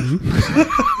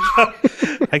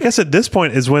I guess at this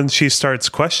point is when she starts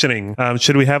questioning.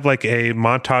 Should we have like a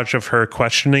montage of her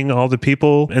questioning all the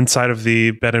people inside of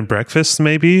the bed and breakfast,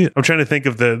 maybe? I'm trying to think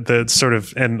of the sort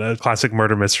of, and classic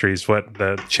murder mysteries, what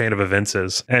the chain of events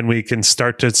is. And we can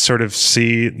start to sort of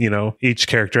see, each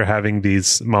character having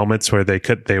these moments where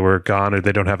they were gone or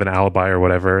they don't have an alibi or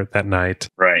whatever that night.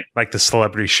 Right. Like the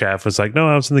celebrity chef was like, no,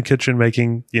 I was in the kitchen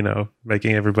making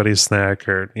everybody a snack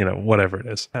or, whatever it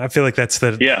is. I feel like that's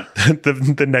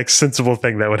the next sensible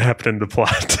thing that would happen in the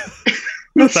plot.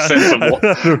 Sensible.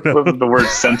 The word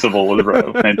sensible was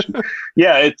mentioned.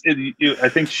 Yeah, I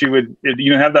think she would.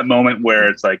 Have that moment where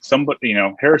it's like somebody,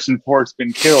 Harrison Ford's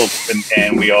been killed,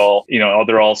 and we all,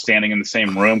 they're all standing in the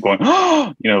same room, going,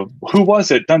 oh, who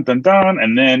was it? Dun dun dun.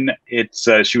 And then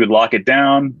she would lock it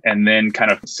down, and then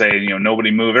kind of say,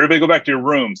 nobody move, everybody go back to your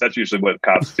rooms. That's usually what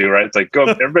cops do, right? It's like,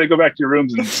 everybody go back to your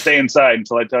rooms and stay inside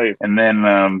until I tell you. And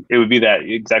then it would be that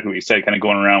exactly what you said, kind of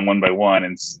going around one by one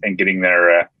and getting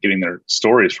their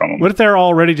stories from them. What if they're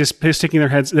already just sticking their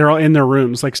heads? They're all in their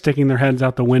rooms, like sticking their heads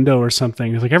out the window or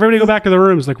something. It's like, everybody go back to their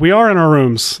rooms. Like, we are in our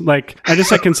rooms. Like, I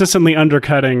just like consistently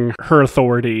undercutting her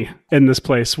authority in this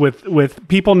place with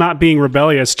people not being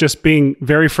rebellious, just being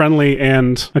very friendly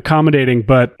and accommodating.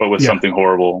 But with something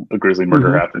horrible, a grisly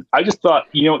murder happened. I just thought,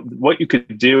 what you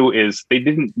could do is they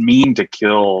didn't mean to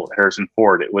kill Harrison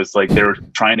Ford. It was like they were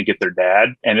trying to get their dad,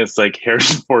 and it's like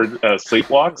Harrison Ford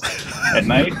sleepwalks at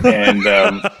night, and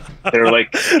they're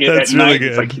like at night.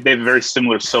 It's like they have a very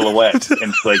similar silhouette,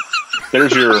 and it's like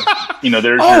there's your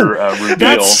reveal.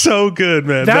 That's so good,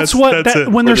 man.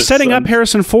 When they're setting up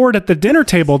Harrison Ford at the dinner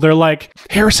table, they're like,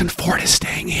 Harrison Ford is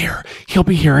staying here. He'll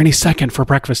be here any second for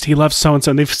breakfast. He loves so and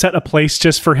so. And they've set a place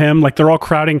just for him. Like, they're all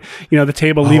crowding, the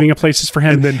table, leaving a place just for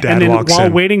him. And then Dad walks while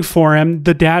in. waiting for him,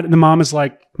 the mom is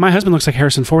like, my husband looks like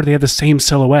Harrison Ford. They have the same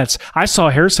silhouettes. I saw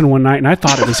Harrison one night and I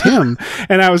thought it was him.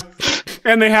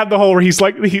 And they have the whole where he's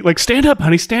like, stand up,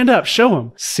 honey, stand up, show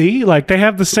him. See, like, they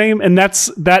have the same, and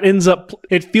that ends up,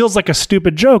 it feels like a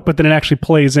stupid joke, but then it actually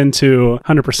plays into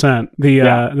 100%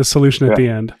 the solution at the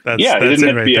end. It didn't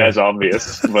have to be as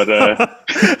obvious, but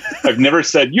I've never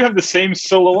said you have the same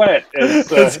silhouette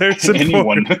as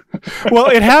anyone. Well,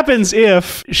 it happens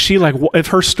if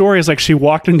her story is like she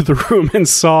walked into the room and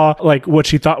saw like what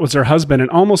she thought was her husband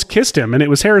and almost kissed him, and it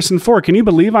was Harrison Ford. Can you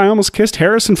believe I almost kissed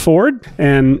Harrison Ford?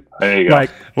 And There you go. Like,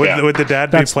 Would the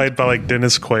dad be played by like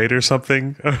Dennis Quaid or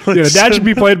something? the dad should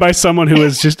be played by someone who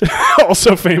is just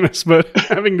also famous, but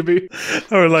having to be.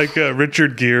 Or like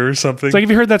Richard Gere or something. It's like,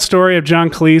 have you heard that story of John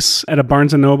Cleese at a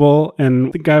Barnes & Noble?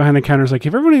 And the guy behind the counter is like,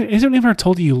 has anyone ever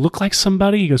told you look like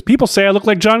somebody? He goes, people say I look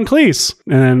like John Cleese.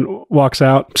 And then walks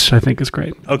out, which I think is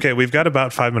great. Okay, we've got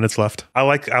about 5 minutes left. I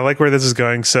like where this is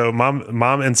going. So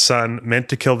mom and son meant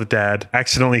to kill the dad,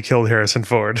 accidentally killed Harrison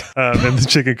Ford in the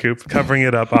chicken coop, covering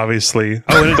it up, obviously.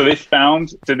 So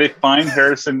did they find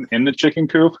Harrison in the chicken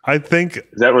coop? I think.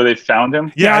 Is that where they found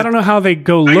him? Yeah, I don't know how they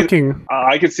go looking.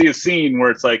 I could see a scene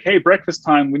where it's like, hey, breakfast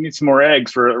time, we need some more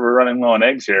eggs. We're running low on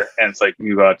eggs here. And it's like,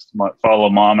 you got to follow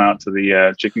mom out to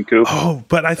the chicken coop. Oh,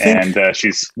 but I think. And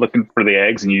she's looking for the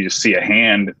eggs, and you just see a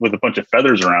hand with a bunch of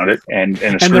feathers around it. And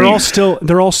they're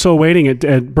all still waiting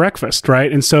at breakfast,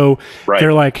 right? And so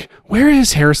they're like, where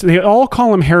is Harrison? They all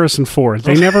call him Harrison Ford.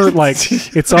 They never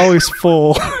it's always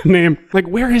full name. Like,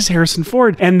 where is Harrison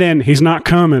Ford? And then he's not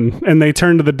coming. And they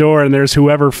turn to the door, and there's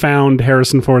whoever found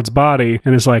Harrison Ford's body.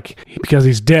 And it's like, because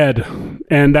he's dead.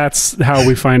 And that's how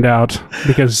we find out,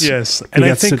 because yes, and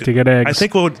I think to get eggs. I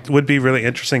think what would be really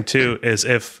interesting too is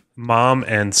if mom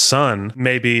and son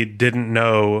maybe didn't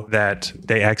know that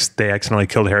they accidentally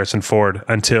killed Harrison Ford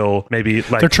until maybe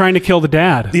like they're trying to kill the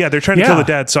dad. Yeah, they're trying to kill the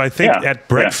dad. So I think at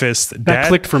breakfast, that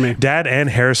clicked for me. Dad and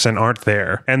Harrison aren't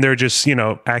there, and they're just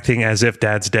acting as if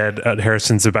dad's dead.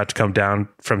 Harrison's about to come down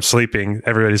from sleeping.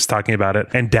 Everybody's talking about it,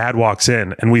 and dad walks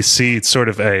in, and we see sort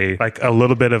of a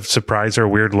little bit of surprise or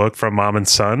weird look from mom and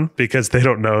son, because they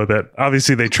don't know that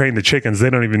obviously they train the chickens. They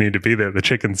don't even need to be there. The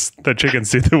chickens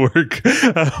do the work.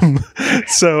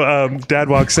 So dad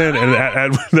walks in, and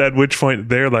at which point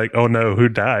they're like, oh no, who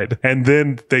died? And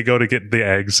then they go to get the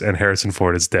eggs, and Harrison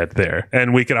Ford is dead there.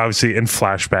 And we can obviously in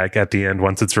flashback at the end,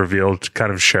 once it's revealed,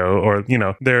 kind of show, or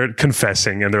they're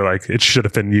confessing, and they're like, it should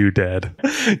have been you, Dad.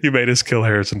 You made us kill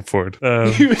Harrison Ford.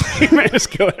 You made us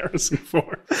kill Harrison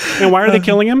Ford. And why are they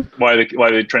killing him? Why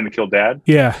are they trying to kill Dad?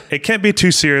 Yeah, it can't be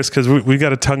too serious, because we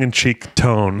got a tongue-in-cheek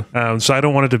tone, so I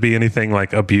don't want it to be anything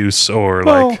like abuse or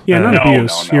not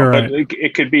abuse. No. You're right. But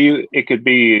it could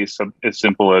be as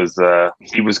simple as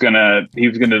he was gonna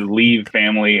leave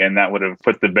family, and that would have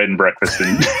put the bed and breakfast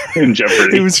in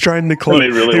jeopardy. He was trying to close.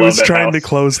 To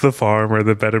close the farm or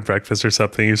the bed and breakfast or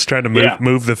something. He was trying to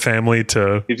move the family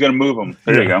to. He's gonna move them.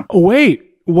 There you go. Wait.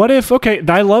 What if, okay,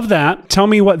 I love that. Tell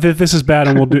me what this is bad,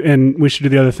 and we'll do, and we should do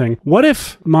the other thing. What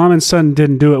if mom and son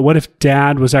didn't do it? What if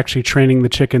dad was actually training the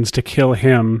chickens to kill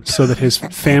him so that his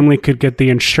family could get the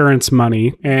insurance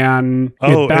money, and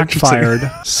it backfired?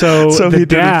 So the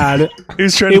dad, he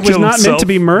was trying to it was not meant to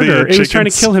be murder. It was trying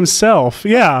to kill himself.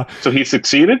 Yeah. So he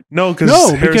succeeded?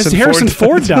 Because Harrison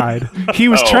Ford died. He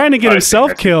was trying to get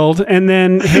himself killed, and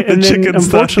then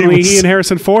unfortunately he and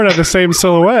Harrison Ford have the same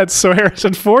silhouettes, so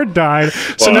Harrison Ford died.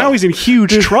 So now he's in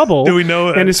huge trouble. Do we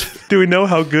know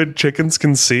how good chickens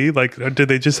can see? Like, do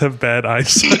they just have bad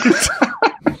eyesight?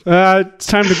 It's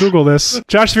time to Google this.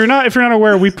 Josh, if you're not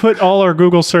aware, we put all our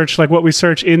Google search, like what we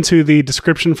search, into the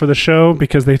description for the show,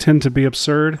 because they tend to be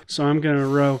absurd. So I'm going to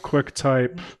real quick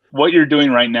type. What you're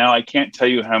doing right now, I can't tell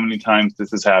you how many times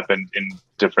this has happened in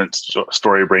different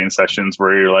story brain sessions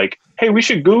where you're like, hey, we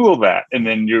should Google that. And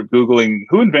then you're Googling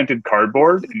who invented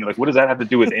cardboard. And you're like, what does that have to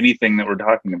do with anything that we're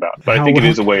talking about? But I think it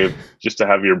is a way of just to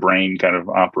have your brain kind of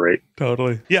operate.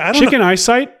 Totally. Yeah. Chicken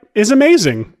eyesight is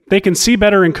amazing. They can see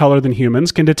better in color than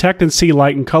humans, can detect and see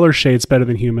light and color shades better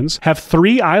than humans, have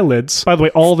 3 eyelids. By the way,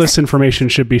 all this information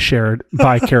should be shared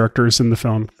by characters in the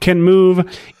film. Can move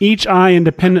each eye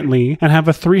independently and have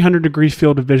a 300-degree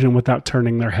field of vision without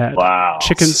turning their head. Wow.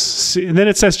 Chickens see, and then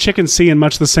it says chickens see in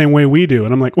much the same way we do.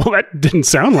 And I'm like, well, that didn't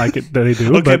sound like it that they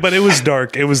do. Okay, but it was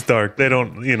dark. It was dark. They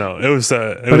don't, it was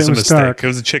a mistake. Dark. It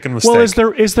was a chicken mistake.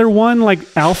 Well, is there one like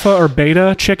alpha or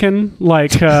beta chicken?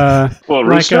 Like,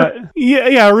 rooster?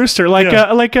 Yeah, a rooster. That's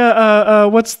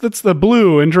the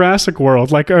blue in Jurassic World?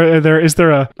 Like, is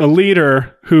there a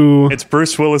leader who? It's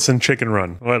Bruce Willis in Chicken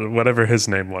Run, whatever his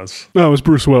name was. No, it was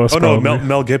Bruce Willis. Oh no,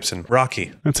 Mel Gibson,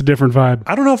 Rocky. That's a different vibe.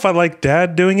 I don't know if I like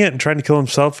Dad doing it and trying to kill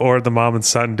himself, or the mom and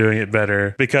son doing it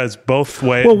better, because both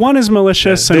ways. Well, one is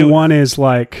malicious and one is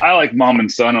like. I like mom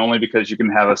and son only because you can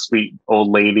have a sweet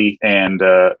old lady and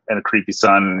a creepy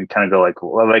son, and you kind of go like,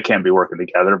 well, they can't be working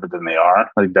together, but then they are.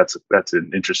 I think that's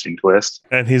an interesting twist.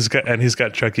 And he's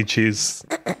got Chuck E. Cheese.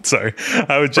 Sorry,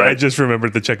 I just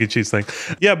remembered the Chuck E. Cheese thing.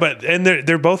 Yeah, but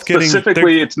they're both getting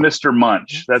specifically. It's Mr.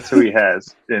 Munch. That's who he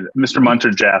has. Mr. Munch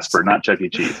or Jasper, not Chuck E.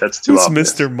 Cheese. That's too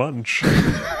obvious. Mr. Munch.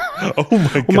 Oh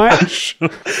my gosh.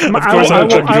 Of course, I I'm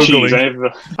Googling.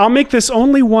 cheese. I'll make this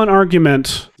only one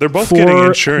argument. They're both for getting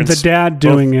insurance. The dad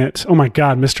doing it. Oh my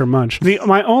God, Mr. Munch.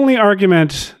 My only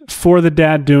argument for the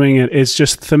dad doing it is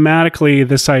just thematically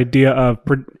this idea of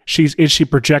is she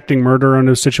projecting murder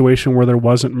into a situation where there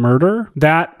wasn't murder?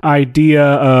 That idea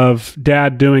of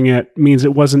dad doing it means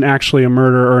it wasn't actually a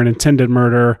murder or an intended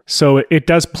murder. So it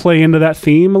does play into that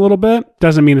theme a little bit.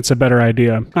 Doesn't mean it's a better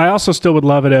idea. I also still would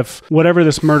love it if whatever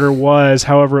this murder was,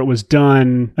 however it was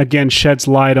done, again, sheds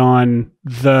light on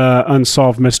the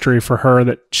unsolved mystery for her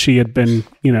that she had been,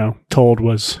 told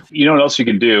was. You know what else you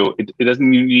can do? It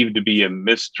doesn't even need to be a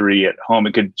mystery at home.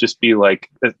 It could just be like,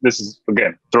 this is,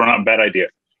 again, throwing out a bad idea.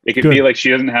 It could be like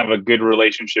she doesn't have a good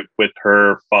relationship with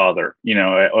her father,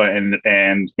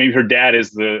 and maybe her dad is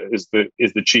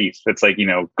the chief. It's like,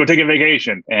 go take a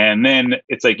vacation. And then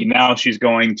it's like now she's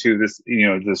going to this,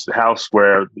 this house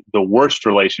where the worst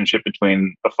relationship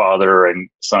between a father and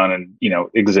son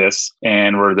exists,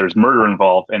 and where there's murder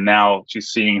involved. And now she's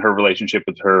seeing her relationship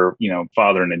with her,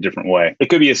 father in a different way. It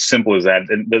could be as simple as that.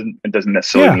 It doesn't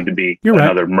necessarily need to be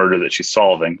another murder that she's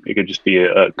solving. It could just be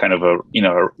a kind of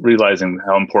realizing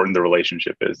how important the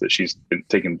relationship is that she's been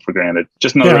taken for granted.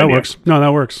 Just another idea. Works. No,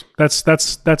 that works. That's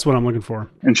what I'm looking for.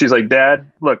 And she's like,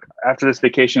 Dad, look, after this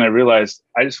vacation, I realized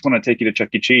I just want to take you to Chuck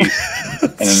E. Cheese.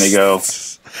 And then they go,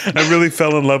 I really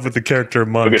fell in love with the character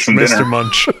Munch, Mr.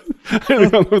 Munch. I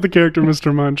love the character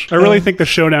Mr. Munch. I really think the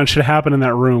showdown should happen in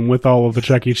that room with all of the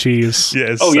Chuck E. Cheese.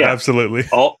 Yes, absolutely.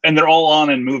 And they're all on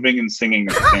and moving and singing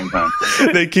at the same time.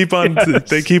 They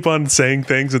keep on saying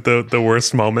things at the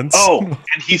worst moments. Oh,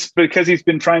 and because he's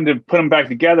been trying to put them back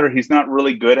together, he's not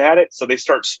really good at it. So they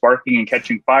start sparking and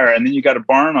catching fire, and then you got a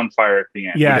barn on fire at the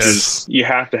end. Yes, you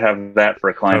have to have that for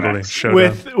a climax. Totally.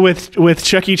 With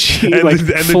Chuck E. Cheese,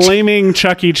 and flaming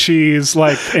Chuck E. Cheese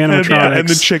like animatronics, and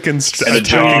the chickens and the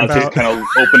jaws kind of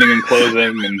opening and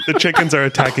closing, and the chickens are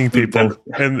attacking people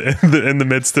in the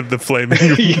midst of the flaming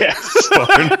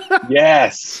barn.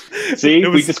 Yes. See,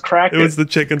 we just cracked it. It was the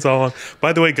chickens all on.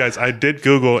 By the way, guys, I did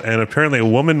Google, and apparently a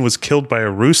woman was killed by a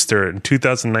rooster in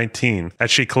 2019 as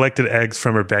she collected eggs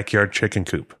from her backyard chicken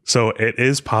coop. So it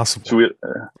is possible. So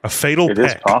a fatal peck. It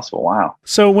is possible. Wow.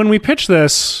 So when we pitch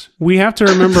this, we have to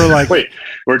remember, like, wait,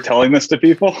 we're telling this to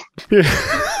people?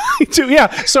 Yeah,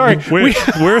 sorry.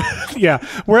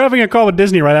 We're having a call with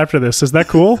Disney right after this. Is that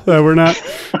cool? We're not.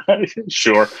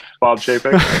 Sure. Bob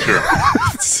Chapek?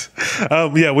 Sure.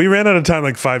 We ran out of time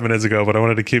like 5 minutes ago, but I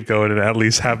wanted to keep going and at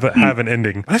least have an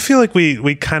ending. I feel like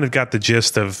we kind of got the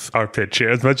gist of our pitch here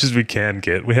as much as we can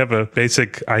get. We have a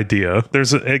basic idea.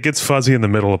 It gets fuzzy in the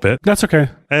middle a bit. That's okay.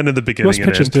 And in the beginning Most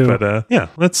pitches do. But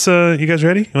let's. You guys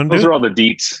ready? You Those are all the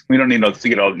deets. We don't need to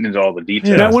get into all the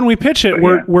details. Now, when we pitch it,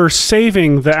 we're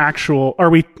saving the actual. Are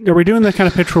we doing the kind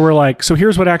of pitch where we're like, so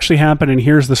here's what actually happened, and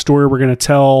here's the story we're going to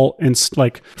tell,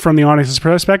 from the audience's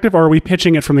perspective, or are we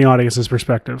pitching it from the audience's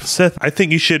perspective? Seth, I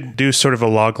think you should do sort of a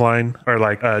log line or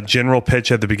like a general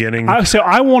pitch at the beginning.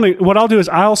 What I'll do is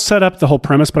I'll set up the whole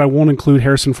premise, but I won't include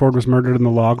Harrison Ford was murdered in the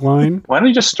log line. Why don't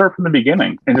you just start from the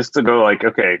beginning and just to go like,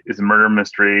 okay, it's a murder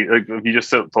mystery. Like if you just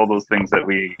told those things that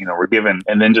we were given,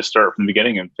 and then just start from the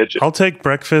beginning and pitch it. I'll take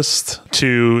breakfast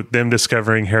to them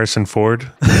discovering Harrison Ford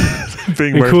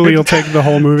being murdered. Cooley will take the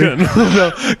whole movie.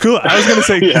 No, cool. I was going to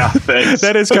say, thanks.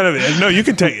 That is kind of no. You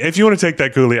can take if you want to take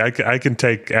that, Cooley. I can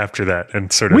take after that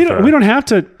and sort of. We don't have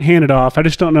to hand it off. I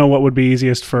just don't know what would be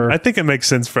easiest for. I think it makes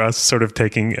sense for us, sort of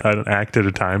taking an act at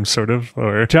a time, sort of.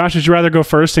 Or Josh, would you rather go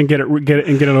first and get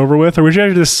it over with, or would you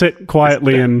rather just sit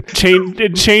quietly and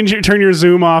turn your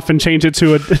Zoom off and change it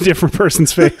to a different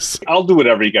person's face? I'll do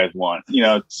whatever you guys want.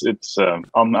 It's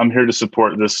I'm here to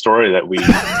support this story that we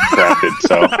crafted.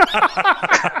 So.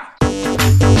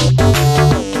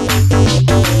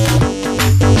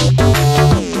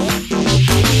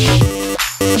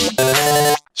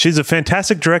 She's a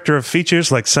fantastic director of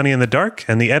features like Sunny in the Dark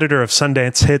and the editor of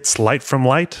Sundance hits Light from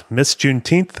Light, Miss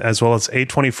Juneteenth, as well as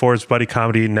A24's buddy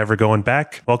comedy Never Going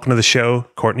Back. Welcome to the show,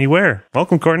 Courtney Ware.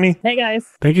 Welcome, Courtney. Hey, guys.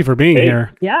 Thank you for being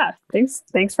here. Yeah,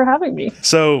 thanks for having me.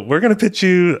 So we're going to pitch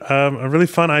you a really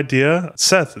fun idea.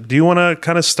 Seth, do you want to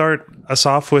kind of start us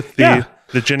off with the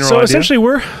general idea? Essentially,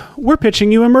 we're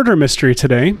pitching you a murder mystery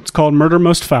today. It's called Murder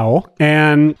Most Fowl,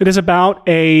 and it is about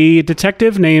a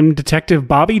detective named Detective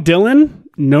Bobby Dillon.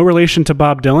 No relation to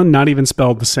Bob Dylan, not even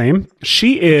spelled the same.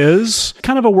 She is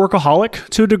kind of a workaholic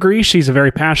to a degree. She's a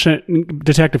very passionate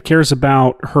detective, cares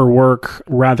about her work,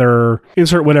 rather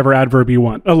insert whatever adverb you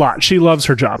want, a lot. She loves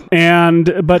her job.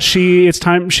 But she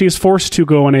is forced to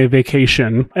go on a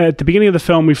vacation. At the beginning of the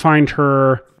film, we find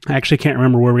her, I actually can't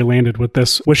remember where we landed with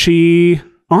this. Was she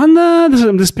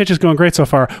This pitch is going great so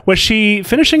far. Was she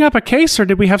finishing up a case, or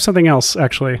did we have something else,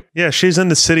 actually? Yeah, she's in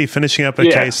the city finishing up a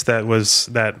case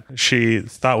that she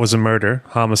thought was a murder,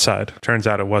 homicide. Turns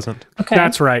out it wasn't. Okay.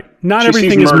 That's right. Not She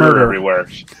everything sees is murder. everywhere.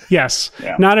 Yes.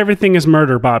 Yeah. Not everything is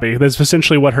murder, Bobby. That's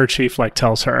essentially what her chief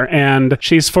tells her. And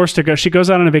she's forced to go. She goes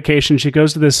out on a vacation. She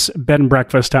goes to this bed and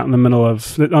breakfast out in the middle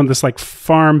of, on this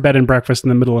farm bed and breakfast in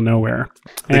the middle of nowhere.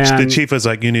 The chief was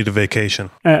like, you need a vacation.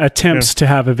 Attempts to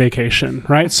have a vacation,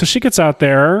 right? So she gets out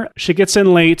there. She gets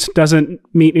in late, doesn't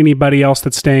meet anybody else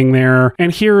that's staying there,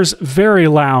 and hears very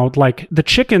loud, the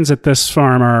chickens at this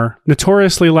farm are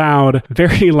notoriously loud,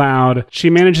 very loud. She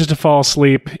manages to fall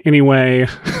asleep anyway.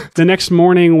 The next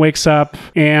morning wakes up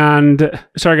and,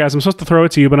 sorry guys, I'm supposed to throw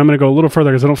it to you, but I'm going to go a little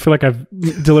further because I don't feel like I've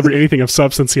delivered anything of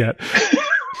substance yet.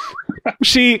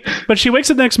 She wakes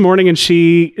up the next morning and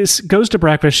she goes to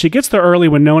breakfast. She gets there early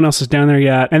when no one else is down there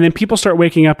yet. And then people start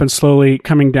waking up and slowly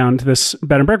coming down to this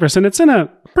bed and breakfast. And it's in a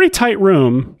pretty tight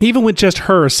room, even with just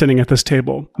her sitting at this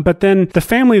table. But then the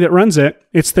family that runs it,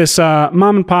 it's this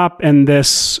mom and pop and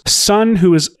this son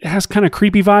who has kind of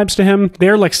creepy vibes to him.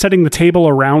 They're setting the table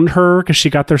around her because she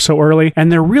got there so early.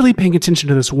 And they're really paying attention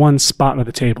to this one spot of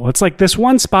the table. It's this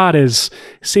one spot is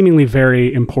seemingly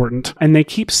very important. And they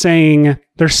keep saying...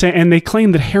 and they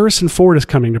claim that Harrison Ford is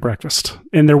coming to breakfast.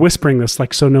 And they're whispering this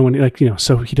so no one,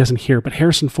 so he doesn't hear. But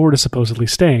Harrison Ford is supposedly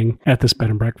staying at this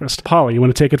bed and breakfast. Polly, you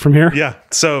want to take it from here? Yeah.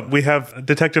 So we have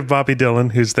Detective Bobby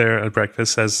Dillon, who's there at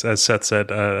breakfast, as Seth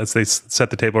said, as they set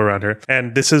the table around her.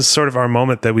 And this is sort of our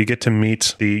moment that we get to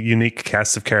meet the unique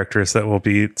cast of characters that we'll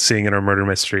be seeing in our murder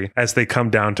mystery as they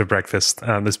come down to breakfast.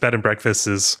 This bed and breakfast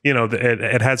is,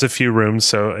 it has a few rooms.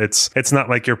 So it's not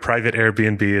like your private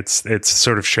Airbnb. It's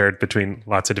sort of shared between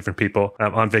lots of different people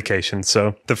on vacation.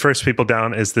 So the first people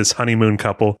down is this honeymoon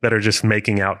couple that are just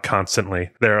making out constantly.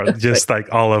 They're just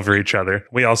all over each other.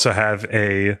 We also have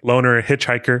a loner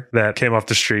hitchhiker that came off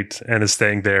the street and is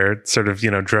staying there, sort of,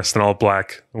 dressed in all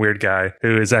black, weird guy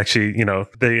who is actually,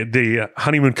 the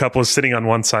honeymoon couple is sitting on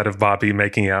one side of Bobby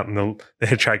making out and the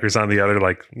hitchhiker's on the other,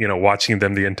 watching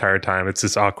them the entire time. It's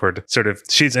this awkward sort of,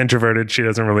 she's introverted. She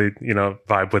doesn't really,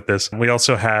 vibe with this. We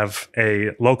also have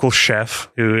a local chef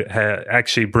who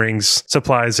actually brings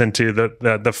supplies into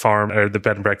the farm or the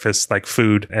bed and breakfast,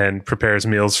 food, and prepares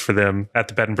meals for them at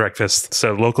the bed and breakfast.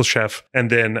 So local chef. And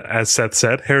then, as Seth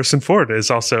said, Harrison Ford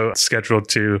is also scheduled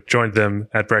to join them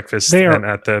at breakfast. They are and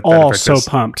at the all so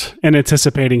pumped and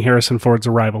anticipating Harrison Ford's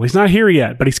arrival. He's not here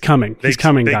yet, but he's coming. He's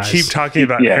coming, they guys. Keep talking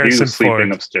about Harrison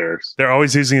Ford. Upstairs. They're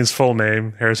always using his full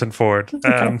name, Harrison Ford.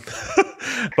 Okay.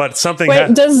 But something.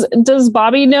 Wait, does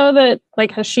Bobby know that?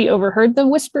 Has she overheard the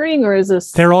whispering, or is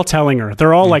this? They're all telling her.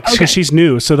 They're all because she's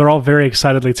new, so they're all very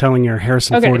excitedly telling her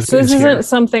Harrison Ford is here. So this isn't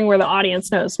something where the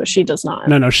audience knows, but she does not.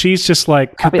 No, she's just this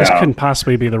couldn't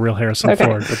possibly be the real Harrison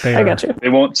Ford. But I got you. They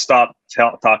won't stop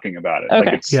talking about it.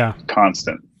 Okay. It's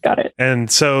constant. Got it.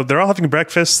 And so they're all having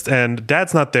breakfast, and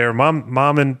Dad's not there.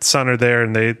 Mom and son are there,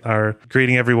 and they are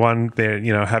greeting everyone.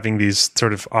 They're having these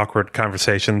sort of awkward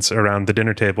conversations around the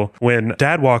dinner table. When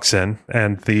Dad walks in,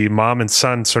 and the mom and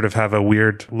son sort of have a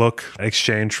weird look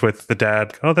exchange with the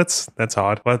dad. Oh, that's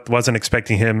odd. Wasn't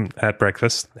expecting him at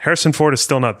breakfast. Harrison Ford is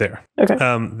still not there. Okay.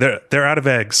 They're out of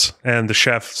eggs, and the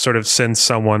chef sort of sends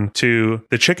someone to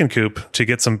the chicken coop to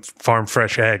get some farm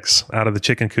fresh eggs out of the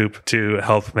chicken coop to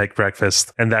help make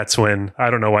breakfast. And that's when, I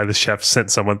don't know why the chef sent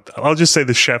someone. I'll just say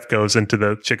the chef goes into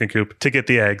the chicken coop to get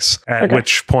the eggs, at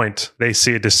which point they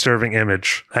see a disturbing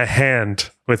image. A hand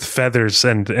with feathers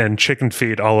and chicken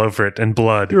feet all over it and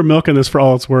blood. You're milking this for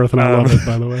all it's worth, and I love it,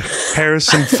 by the way.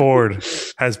 Harrison Ford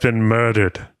has been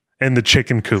murdered in the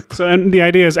chicken coop. So, and the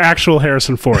idea is actual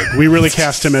Harrison Ford. We really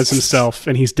cast him as himself,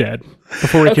 and he's dead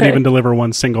before he can even deliver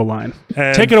one single line.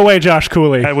 And take it away, Josh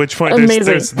Cooley. At which point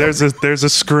there's a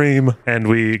scream, and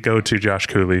we go to Josh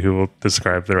Cooley, who will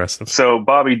describe the rest of it. So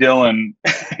Bobby Dillon,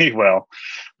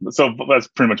 so that's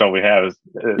pretty much all we have is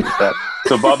that.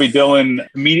 So Bobby Dillon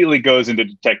immediately goes into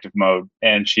detective mode,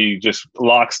 and she just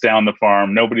locks down the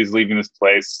farm. Nobody's leaving this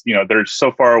place. They're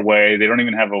so far away. They don't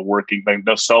even have a working,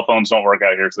 no cell phones don't work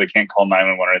out here, so they can't call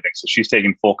 911 or anything. So she's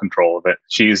taking full control of it.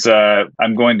 She's,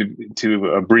 I'm going to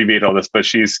abbreviate all this, but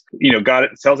she's, got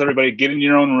it, tells everybody, get in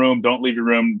your own room. Don't leave your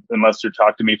room unless you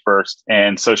talk to me first.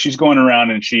 And so she's going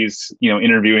around and she's,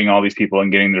 interviewing all these people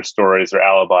and getting their stories, their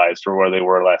alibis for where they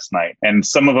were last night. And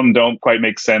some of them don't quite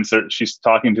make sense. She's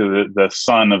talking to the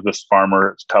son of this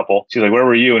farmer couple. She's like, where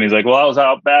were you? And he's like, well, I was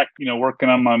out back, working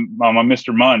on my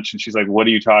Mr. Munch. And she's like, what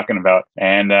are you talking about?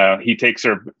 And he takes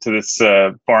her to this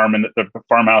farm and the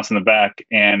farmhouse in the back,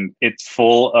 and it's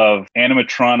full of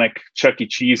animatronic Chuck E.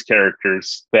 Cheese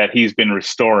characters that he's been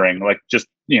restoring, just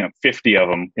 50 of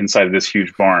them inside of this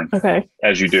huge barn. Okay.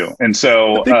 As you do. And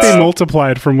so I think they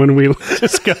multiplied from when we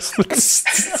discussed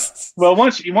this. Well,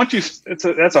 once you,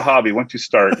 that's a hobby. Once you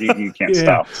start, you can't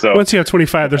stop. So once you have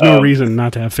 25, there's no reason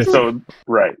not to have 50. So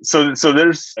right. So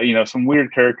there's some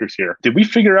weird characters here. Did we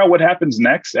figure out what happens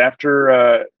next after,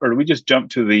 or do we just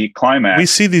jump to the climax? We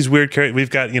see these weird characters. We've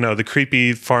got the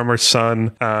creepy farmer's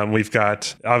son. We've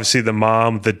got obviously the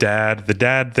mom, the dad. The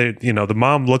dad, the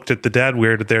mom looked at the dad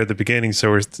weird there at the beginning.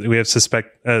 So we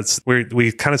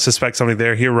kind of suspect something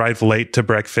there. He arrived late to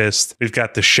breakfast. We've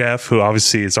got the chef who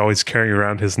obviously is always carrying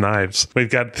around his knives. We've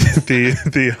got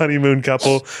the honeymoon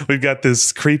couple. We've got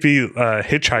this creepy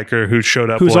hitchhiker who showed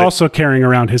up, who's also carrying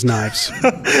around his knives.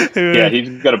 Yeah,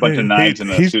 he's got a bunch of knives in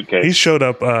a suitcase. He showed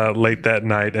up late that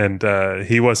night, and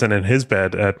he wasn't in his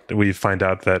bed. We find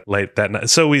out that late that night.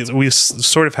 So we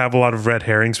sort of have a lot of red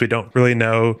herrings. We don't really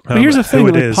know. But here's the thing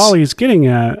that Polly's getting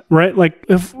at, right? Like,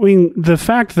 the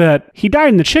fact that he died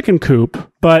in the chicken coop.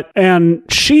 Bobby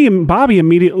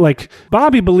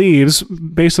believes,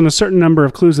 based on a certain number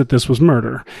of clues, that this was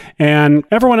murder. And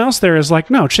everyone else there is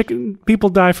like, no, people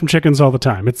die from chickens all the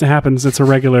time. It happens. It's a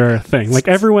regular thing. Like,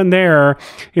 everyone there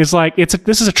is like,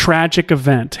 this is a tragic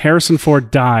event. Harrison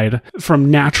Ford died from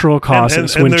natural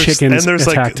causes when chickens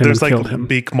attacked him and killed him.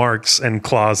 Beak marks and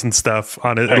claws and stuff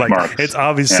on it. It's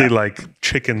obviously like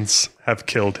chickens have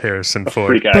killed Harrison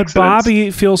Ford. But Bobby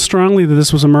feels strongly that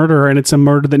this was a murder, and it's a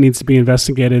murder that needs to be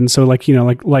investigated. And so,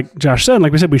 like Josh said,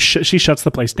 like we said, she shuts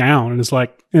the place down and is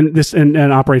like,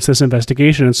 and operates this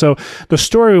investigation. And so the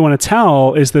story we want to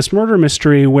tell is this murder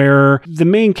mystery where the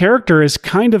main character is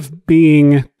kind of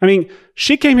being,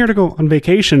 she came here to go on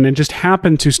vacation and just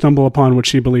happened to stumble upon what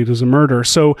she believed was a murder.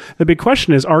 So the big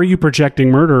question is, are you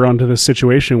projecting murder onto this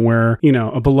situation where,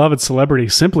 a beloved celebrity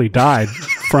simply died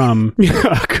from,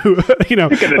 from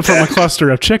a cluster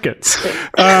of chickens?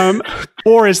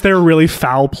 Or is there really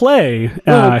foul play here?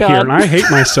 And I hate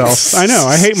myself. I know,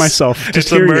 I hate myself. It's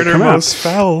the murder most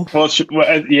foul. Well,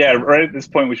 right at this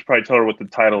point, we should probably tell her what the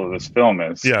title of this film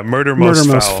is. Yeah, Murder Most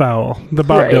Foul. The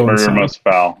Bob Dylan Murder song. Most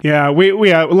Foul. Yeah, we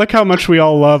look how much we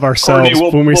all love ourselves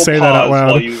when we say that out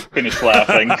loud. While you finish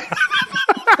laughing.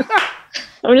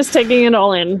 I'm just taking it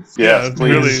all in. Yes,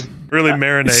 please. Really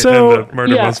marinate in the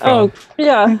Murder Most Foul. Oh,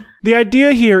 yeah. The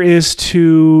idea here is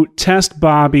to test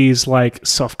Bobby's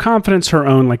self-confidence, her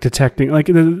own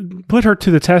detecting, put her to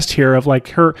the test here of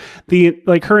her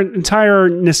entire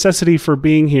necessity for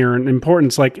being here and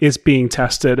importance is being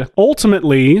tested.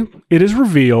 Ultimately, it is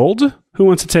revealed. Who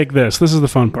wants to take this? This is the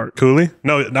fun part. Cooley?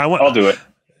 No, I'll do it.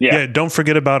 Yeah, don't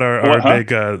forget about our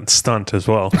big stunt as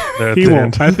well. He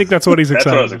won't. I think that's what he's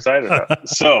excited about. That's what I was excited about.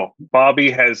 So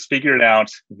Bobby has figured out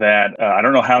that, I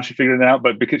don't know how she figured it out,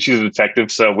 but because she's a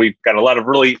detective, so we've got a lot of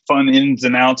really fun ins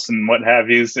and outs and what have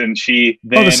yous. And she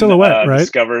then the silhouette, right?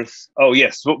 discovers,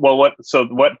 yes. Well, what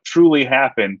truly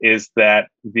happened is that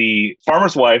the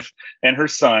farmer's wife and her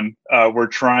son were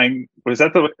trying. Is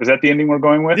that the ending we're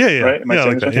going with? Yeah. Right?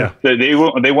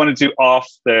 They wanted to off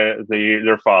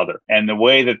their father, and the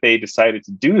way that they decided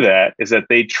to do that is that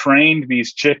they trained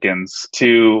these chickens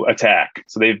to attack.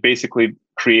 So they've basically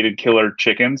created killer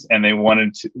chickens, and they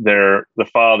wanted the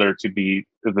father to be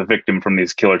the victim from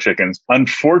these killer chickens.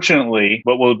 Unfortunately,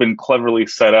 what will have been cleverly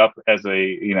set up as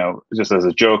just as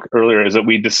a joke earlier is that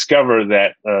we discover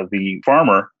that the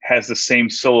farmer has the same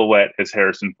silhouette as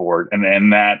Harrison Ford,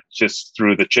 and that just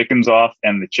threw the chickens off,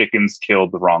 and the chickens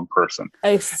killed the wrong person.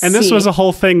 And this was a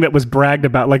whole thing that was bragged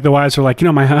about. Like, the wives were like,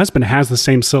 my husband has the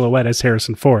same silhouette as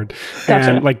Harrison Ford.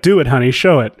 Gotcha. And do it, honey,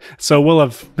 show it. So we'll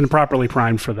have been properly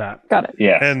primed for that. Got it.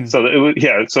 Yeah. And so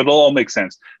it'll all make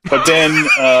sense. But then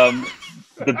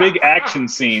the big action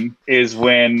scene is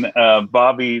when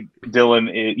Bobby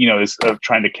Dylan is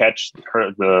trying to catch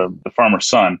the farmer's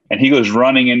son, and he goes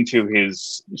running into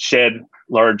his shed,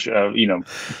 large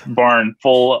barn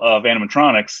full of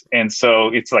animatronics, and so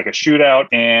it's like a shootout.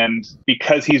 And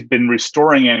because he's been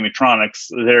restoring animatronics,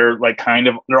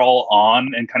 they're all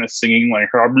on and kind of singing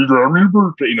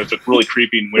it's really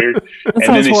creepy and weird. And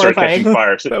then they start catching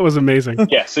fire. So, that was amazing.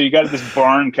 Yeah, so you got this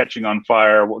barn catching on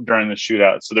fire during the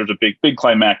shootout. So there's a big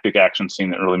climactic action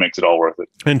scene that really makes it all worth it.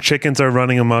 And chickens are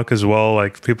running amok as well.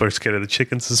 People are scared of the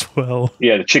chickens as well.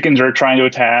 Yeah, the chickens are trying to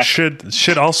attack.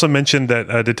 Should also mention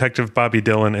that Detective Bobby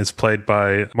Dylan is played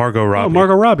by Margot Robbie. Oh,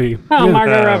 Margot Robbie. Oh, yeah.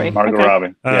 Margot Robbie. Margot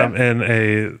Robbie. And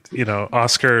a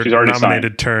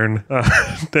Oscar-nominated turn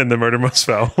in The Murder Most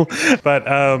Foul. But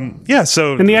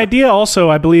so... And the idea also,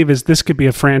 I believe, is this could be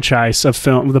a franchise of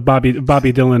film, the Bobby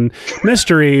Dylan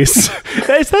mysteries.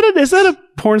 Is that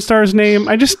porn star's name?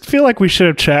 I just feel like we should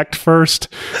have checked first.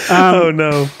 Oh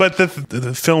no! But the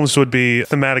films would be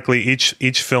thematically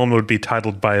each film would be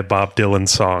titled by a Bob Dylan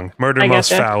song. Murder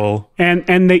Most Fowl,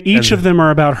 and each of them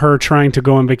are about her trying to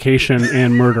go on vacation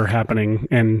and murder happening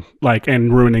and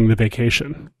ruining the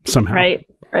vacation somehow.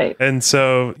 Right. And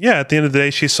so, yeah, at the end of the day,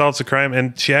 she solves a crime,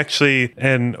 and she actually,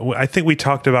 and I think we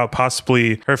talked about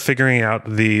possibly her figuring out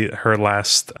her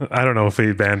last. I don't know if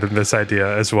we abandoned this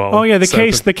idea as well. Oh yeah,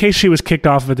 the case she was kicked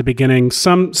off of at the beginning.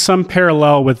 Some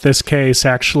parallel with this case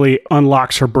actually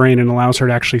unlocks her brain and allows her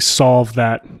to actually solve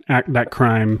that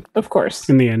crime. Of course,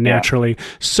 in the end, naturally.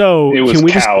 So it was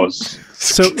cows.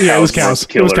 It was cows.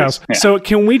 It was cows. Yeah. So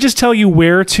can we just tell you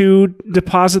where to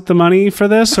deposit the money for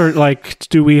this, or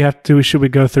should we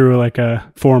go through like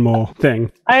a formal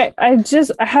thing? I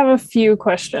have a few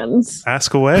questions.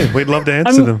 Ask away. We'd love to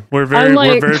answer them. We're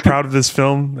very proud of this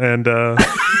film, and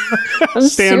I'm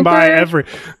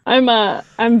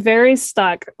very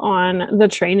stuck on the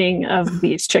training of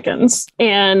these chickens,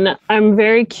 and I'm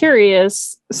very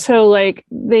curious. So, like,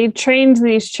 they trained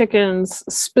these chickens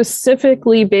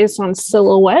specifically based on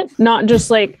silhouette, not just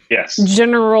like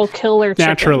general killer chickens.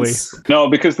 Naturally. No,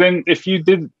 because then if you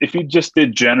just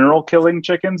did general killing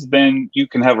chickens, then you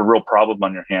can have a real problem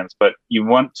on your hands. But you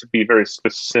want to be very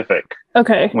specific.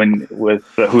 Okay. With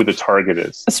who the target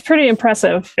is. It's pretty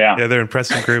impressive. Yeah, they're an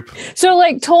impressive group. So,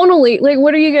 like, tonally, like,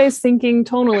 what are you guys thinking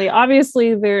tonally?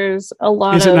 Obviously, there's a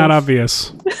lot Is it not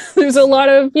obvious? There's a lot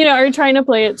of, are you trying to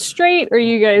play it straight? Or are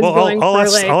you guys going for broad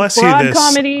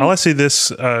comedy? I'll ask you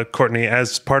this, Courtney,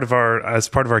 as part of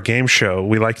our game show,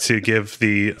 we like to give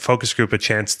the focus group a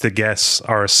chance to guess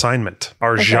our assignment,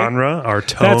 our genre, our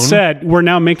tone. That said, we're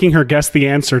now making her guess the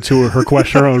answer to her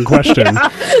own question.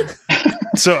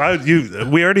 So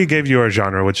we already gave you our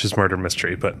genre, which is murder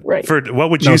mystery. But what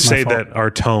would you say that our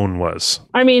tone was?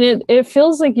 I mean, it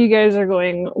feels like you guys are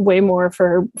going way more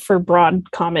for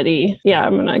broad comedy. Yeah,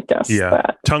 I'm gonna guess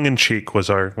that. Tongue in cheek was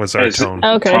our tone.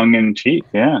 Okay. Tongue in cheek.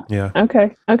 Yeah.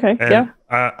 Okay. And,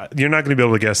 you're not going to be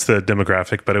able to guess the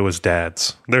demographic, but it was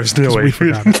dads. There's no way.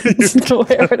 There's no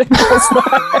way I would have guessed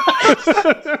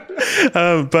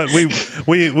that. But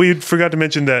we forgot to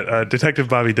mention that Detective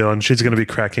Bobby Dillon, she's going to be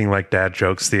cracking like dad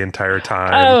jokes the entire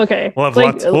time. Oh, okay. We'll have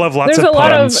lots of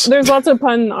puns. There's lots of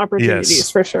pun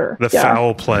opportunities for sure. The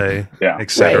foul play,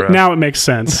 etc. Right. Now it makes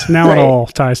sense. Now it all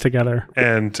ties together.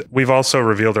 And we've also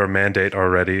revealed our mandate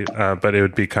already, but it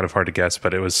would be kind of hard to guess.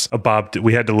 But it was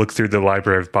we had to look through the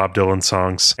library of Bob Dylan songs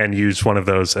and use one of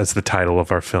those as the title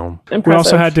of our film. Impressive. We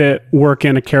also had to work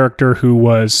in a character who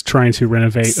was trying to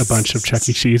renovate a bunch of Chuck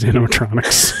E. Cheese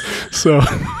animatronics. So,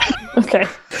 okay,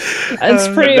 that's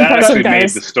pretty impressive,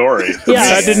 guys. Made the story.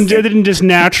 Yeah, it didn't just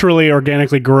naturally,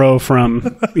 organically grow from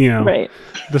the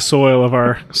soil of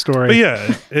our story. But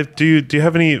yeah, do you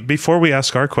have any, before we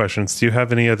ask our questions, do you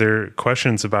have any other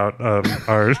questions about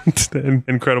our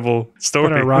incredible story?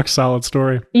 What a rock solid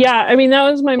story. Yeah, I mean, that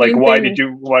was my main thing. Why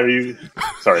are you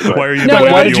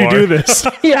why did you do this?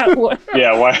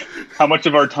 Why? How much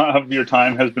of your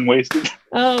time has been wasted?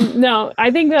 No,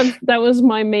 I think that was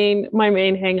my main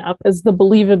hang up is the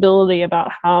believability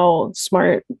about how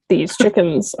smart these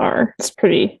chickens are. It's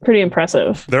pretty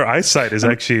impressive. Their eyesight is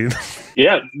actually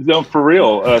Yeah, no, for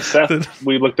real. Seth,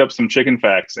 we looked up some chicken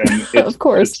facts, and of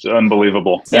course, it's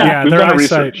unbelievable. Yeah, we've their done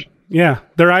eyesight. research. Yeah,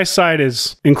 their eyesight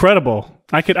is incredible.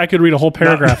 I could read a whole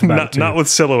paragraph about it too. Not with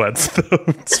silhouettes, though,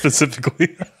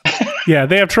 specifically. Yeah,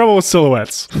 they have trouble with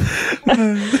silhouettes.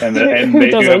 and they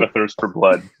do have a thirst for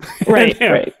blood. Right.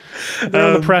 They're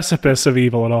on the precipice of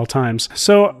evil at all times.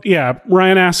 So, yeah,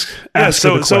 Ryan asks.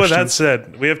 So with that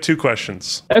said, we have two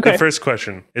questions. Okay. The first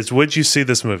question is, would you see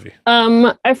this movie?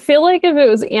 I feel like if it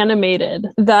was animated,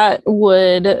 that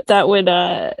would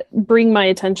bring my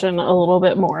attention a little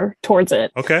bit more towards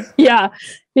it. Okay. Yeah.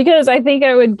 Because I think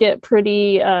I would get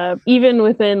pretty, even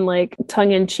within like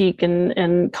tongue in cheek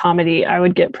and comedy, I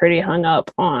would get pretty hung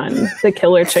up on the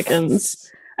killer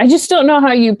chickens. I just don't know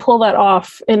how you pull that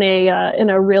off in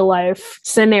a real life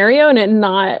scenario and it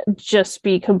not just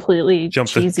be completely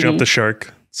cheesy. Jump the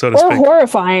shark, so to or speak.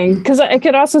 Horrifying, because I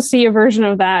could also see a version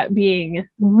of that being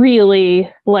really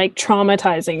like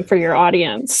traumatizing for your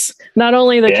audience. Not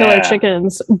only the killer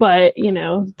chickens, but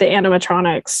the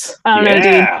animatronics. I don't know,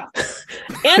 dude.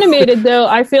 Animated though,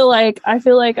 I feel like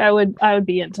I would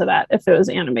be into that if it was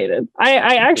animated.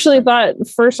 I actually thought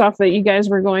first off that you guys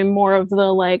were going more of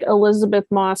the like Elizabeth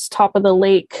Moss Top of the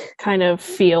Lake kind of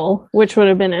feel, which would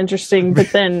have been interesting.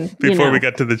 But then before we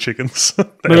got to the chickens,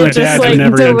 it just like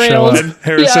derailed.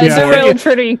 Derailed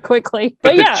pretty quickly.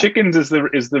 But the chickens is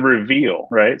the reveal,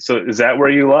 right? So is that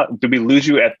where did we lose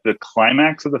you at the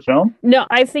climax of the film? No,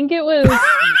 I think it was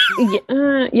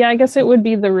Yeah, I guess it would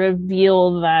be the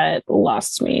reveal that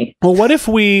lost me. Well, what if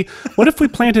we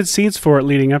planted seeds for it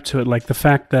leading up to it, like the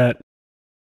fact that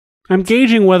I'm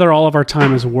gauging whether all of our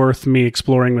time is worth me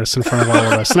exploring this in front of all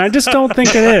of us, and I just don't think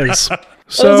it is.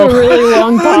 So that was a really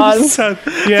long pause.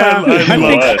 Yeah, I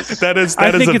think that is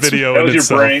a video. That was in your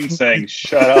itself. brain saying,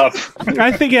 "Shut up."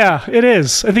 I think, yeah, it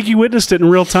is. I think you witnessed it in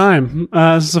real time.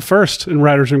 This is the first in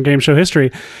Writers Room Game Show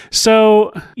history.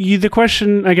 So the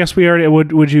question, I guess we already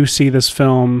would you see this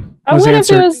film? I would if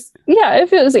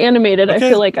it was animated. Okay. I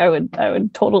feel like I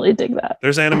would totally dig that.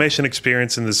 There's animation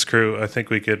experience in this crew. I think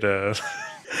we could.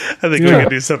 We could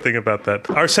do something about that.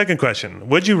 Our second question: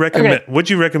 Would you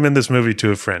recommend this movie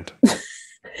to a friend?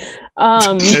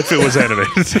 If it was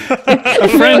animated,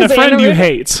 a friend you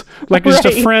hate, like just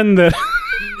a friend that.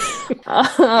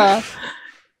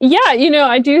 Yeah,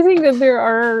 I do think that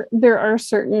there are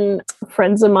certain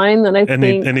friends of mine that I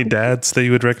think. Any dads that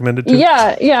you would recommend it to?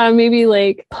 Yeah, maybe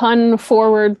like pun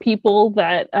forward people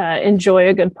that enjoy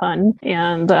a good pun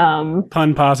and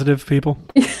pun positive people.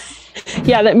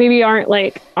 Yeah, that maybe aren't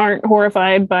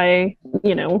horrified by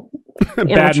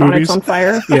animatronics on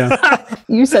fire. Yeah,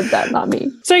 you said that, not me.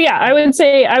 So yeah, I would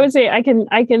say I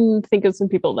can think of some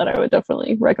people that I would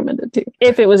definitely recommend it to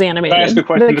if it was animated. Can I ask a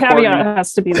question? The caveat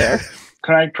has to be there.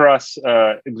 Can I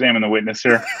examine the witness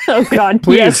here? Oh God,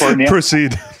 please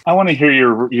proceed. I want to hear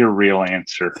your real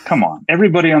answer. Come on,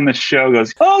 everybody on this show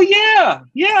goes, "Oh yeah,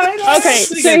 I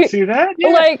can see that." Yeah.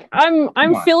 Like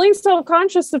I'm feeling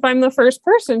self-conscious if I'm the first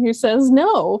person who says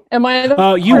no. Am I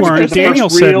the? You weren't. Daniel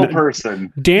said real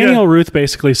person. Daniel Ruth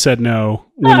basically said no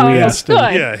when we asked him.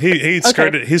 Yeah, he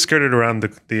skirted around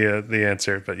the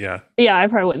answer, but yeah. Yeah, I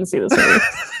probably wouldn't see this movie.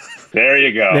 There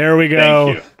you go. There we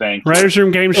go. Thank you. Writers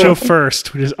Room Game Show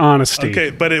first, which is honesty. Okay,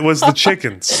 but it was the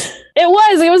chickens. It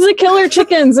was the killer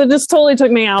chickens. It just totally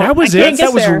took me out. That was it.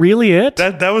 That was really it.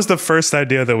 That was the first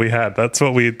idea that we had. That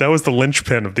was the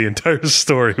linchpin of the entire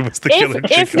story. Was the killer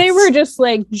chickens. If they were just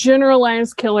like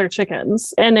generalized killer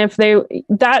chickens, and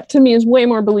that to me is way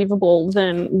more believable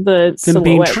than the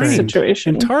silhouette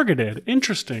situation and targeted.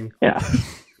 Interesting. Yeah.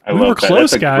 We were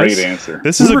close, guys. Great answer.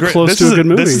 This is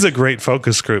a great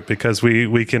focus group because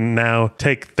we can now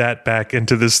take that back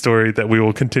into this story that we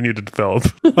will continue to develop.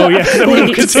 Oh yeah, that we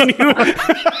will continue.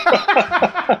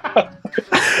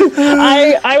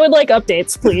 I would like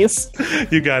updates, please.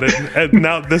 You got it. And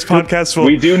now this podcast will.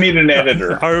 We do need an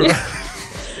editor.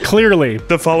 Clearly,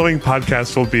 the following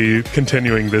podcast will be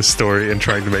continuing this story and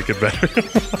trying to make it better.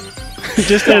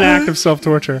 Just an act of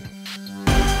self-torture.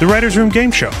 The Writers Room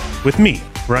Game Show with me,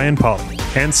 Ryan Pauly,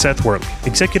 and Seth Worley.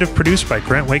 Executive produced by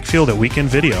Grant Wakefield at Weekend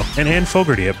Video and Ann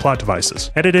Fogarty at Plot Devices.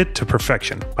 Edited to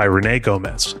perfection by Renee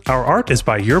Gomez. Our art is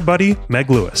by your buddy, Meg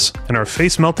Lewis, and our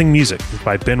face-melting music is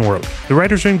by Ben Worley. The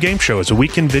Writers Room Game Show is a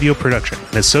Weekend Video production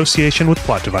in association with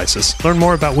Plot Devices. Learn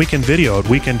more about Weekend Video at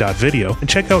weekend.video and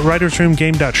check out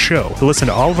writersroomgame.show to listen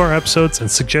to all of our episodes and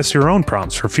suggest your own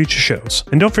prompts for future shows.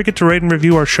 And don't forget to rate and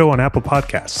review our show on Apple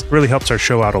Podcasts. It really helps our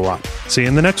show out a lot. See you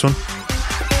in the next one.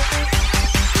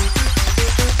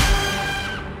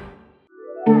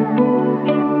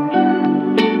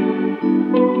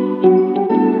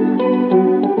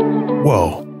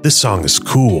 Whoa, this song is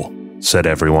cool, said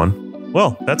everyone.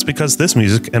 Well, that's because this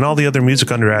music and all the other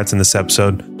music under ads in this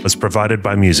episode was provided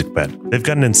by MusicBed. They've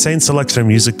got an insane selection of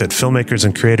music that filmmakers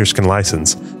and creators can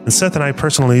license, and Seth and I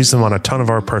personally use them on a ton of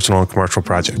our personal and commercial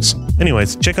projects.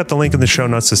 Anyways, check out the link in the show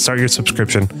notes to start your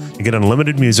subscription and get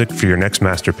unlimited music for your next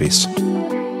masterpiece.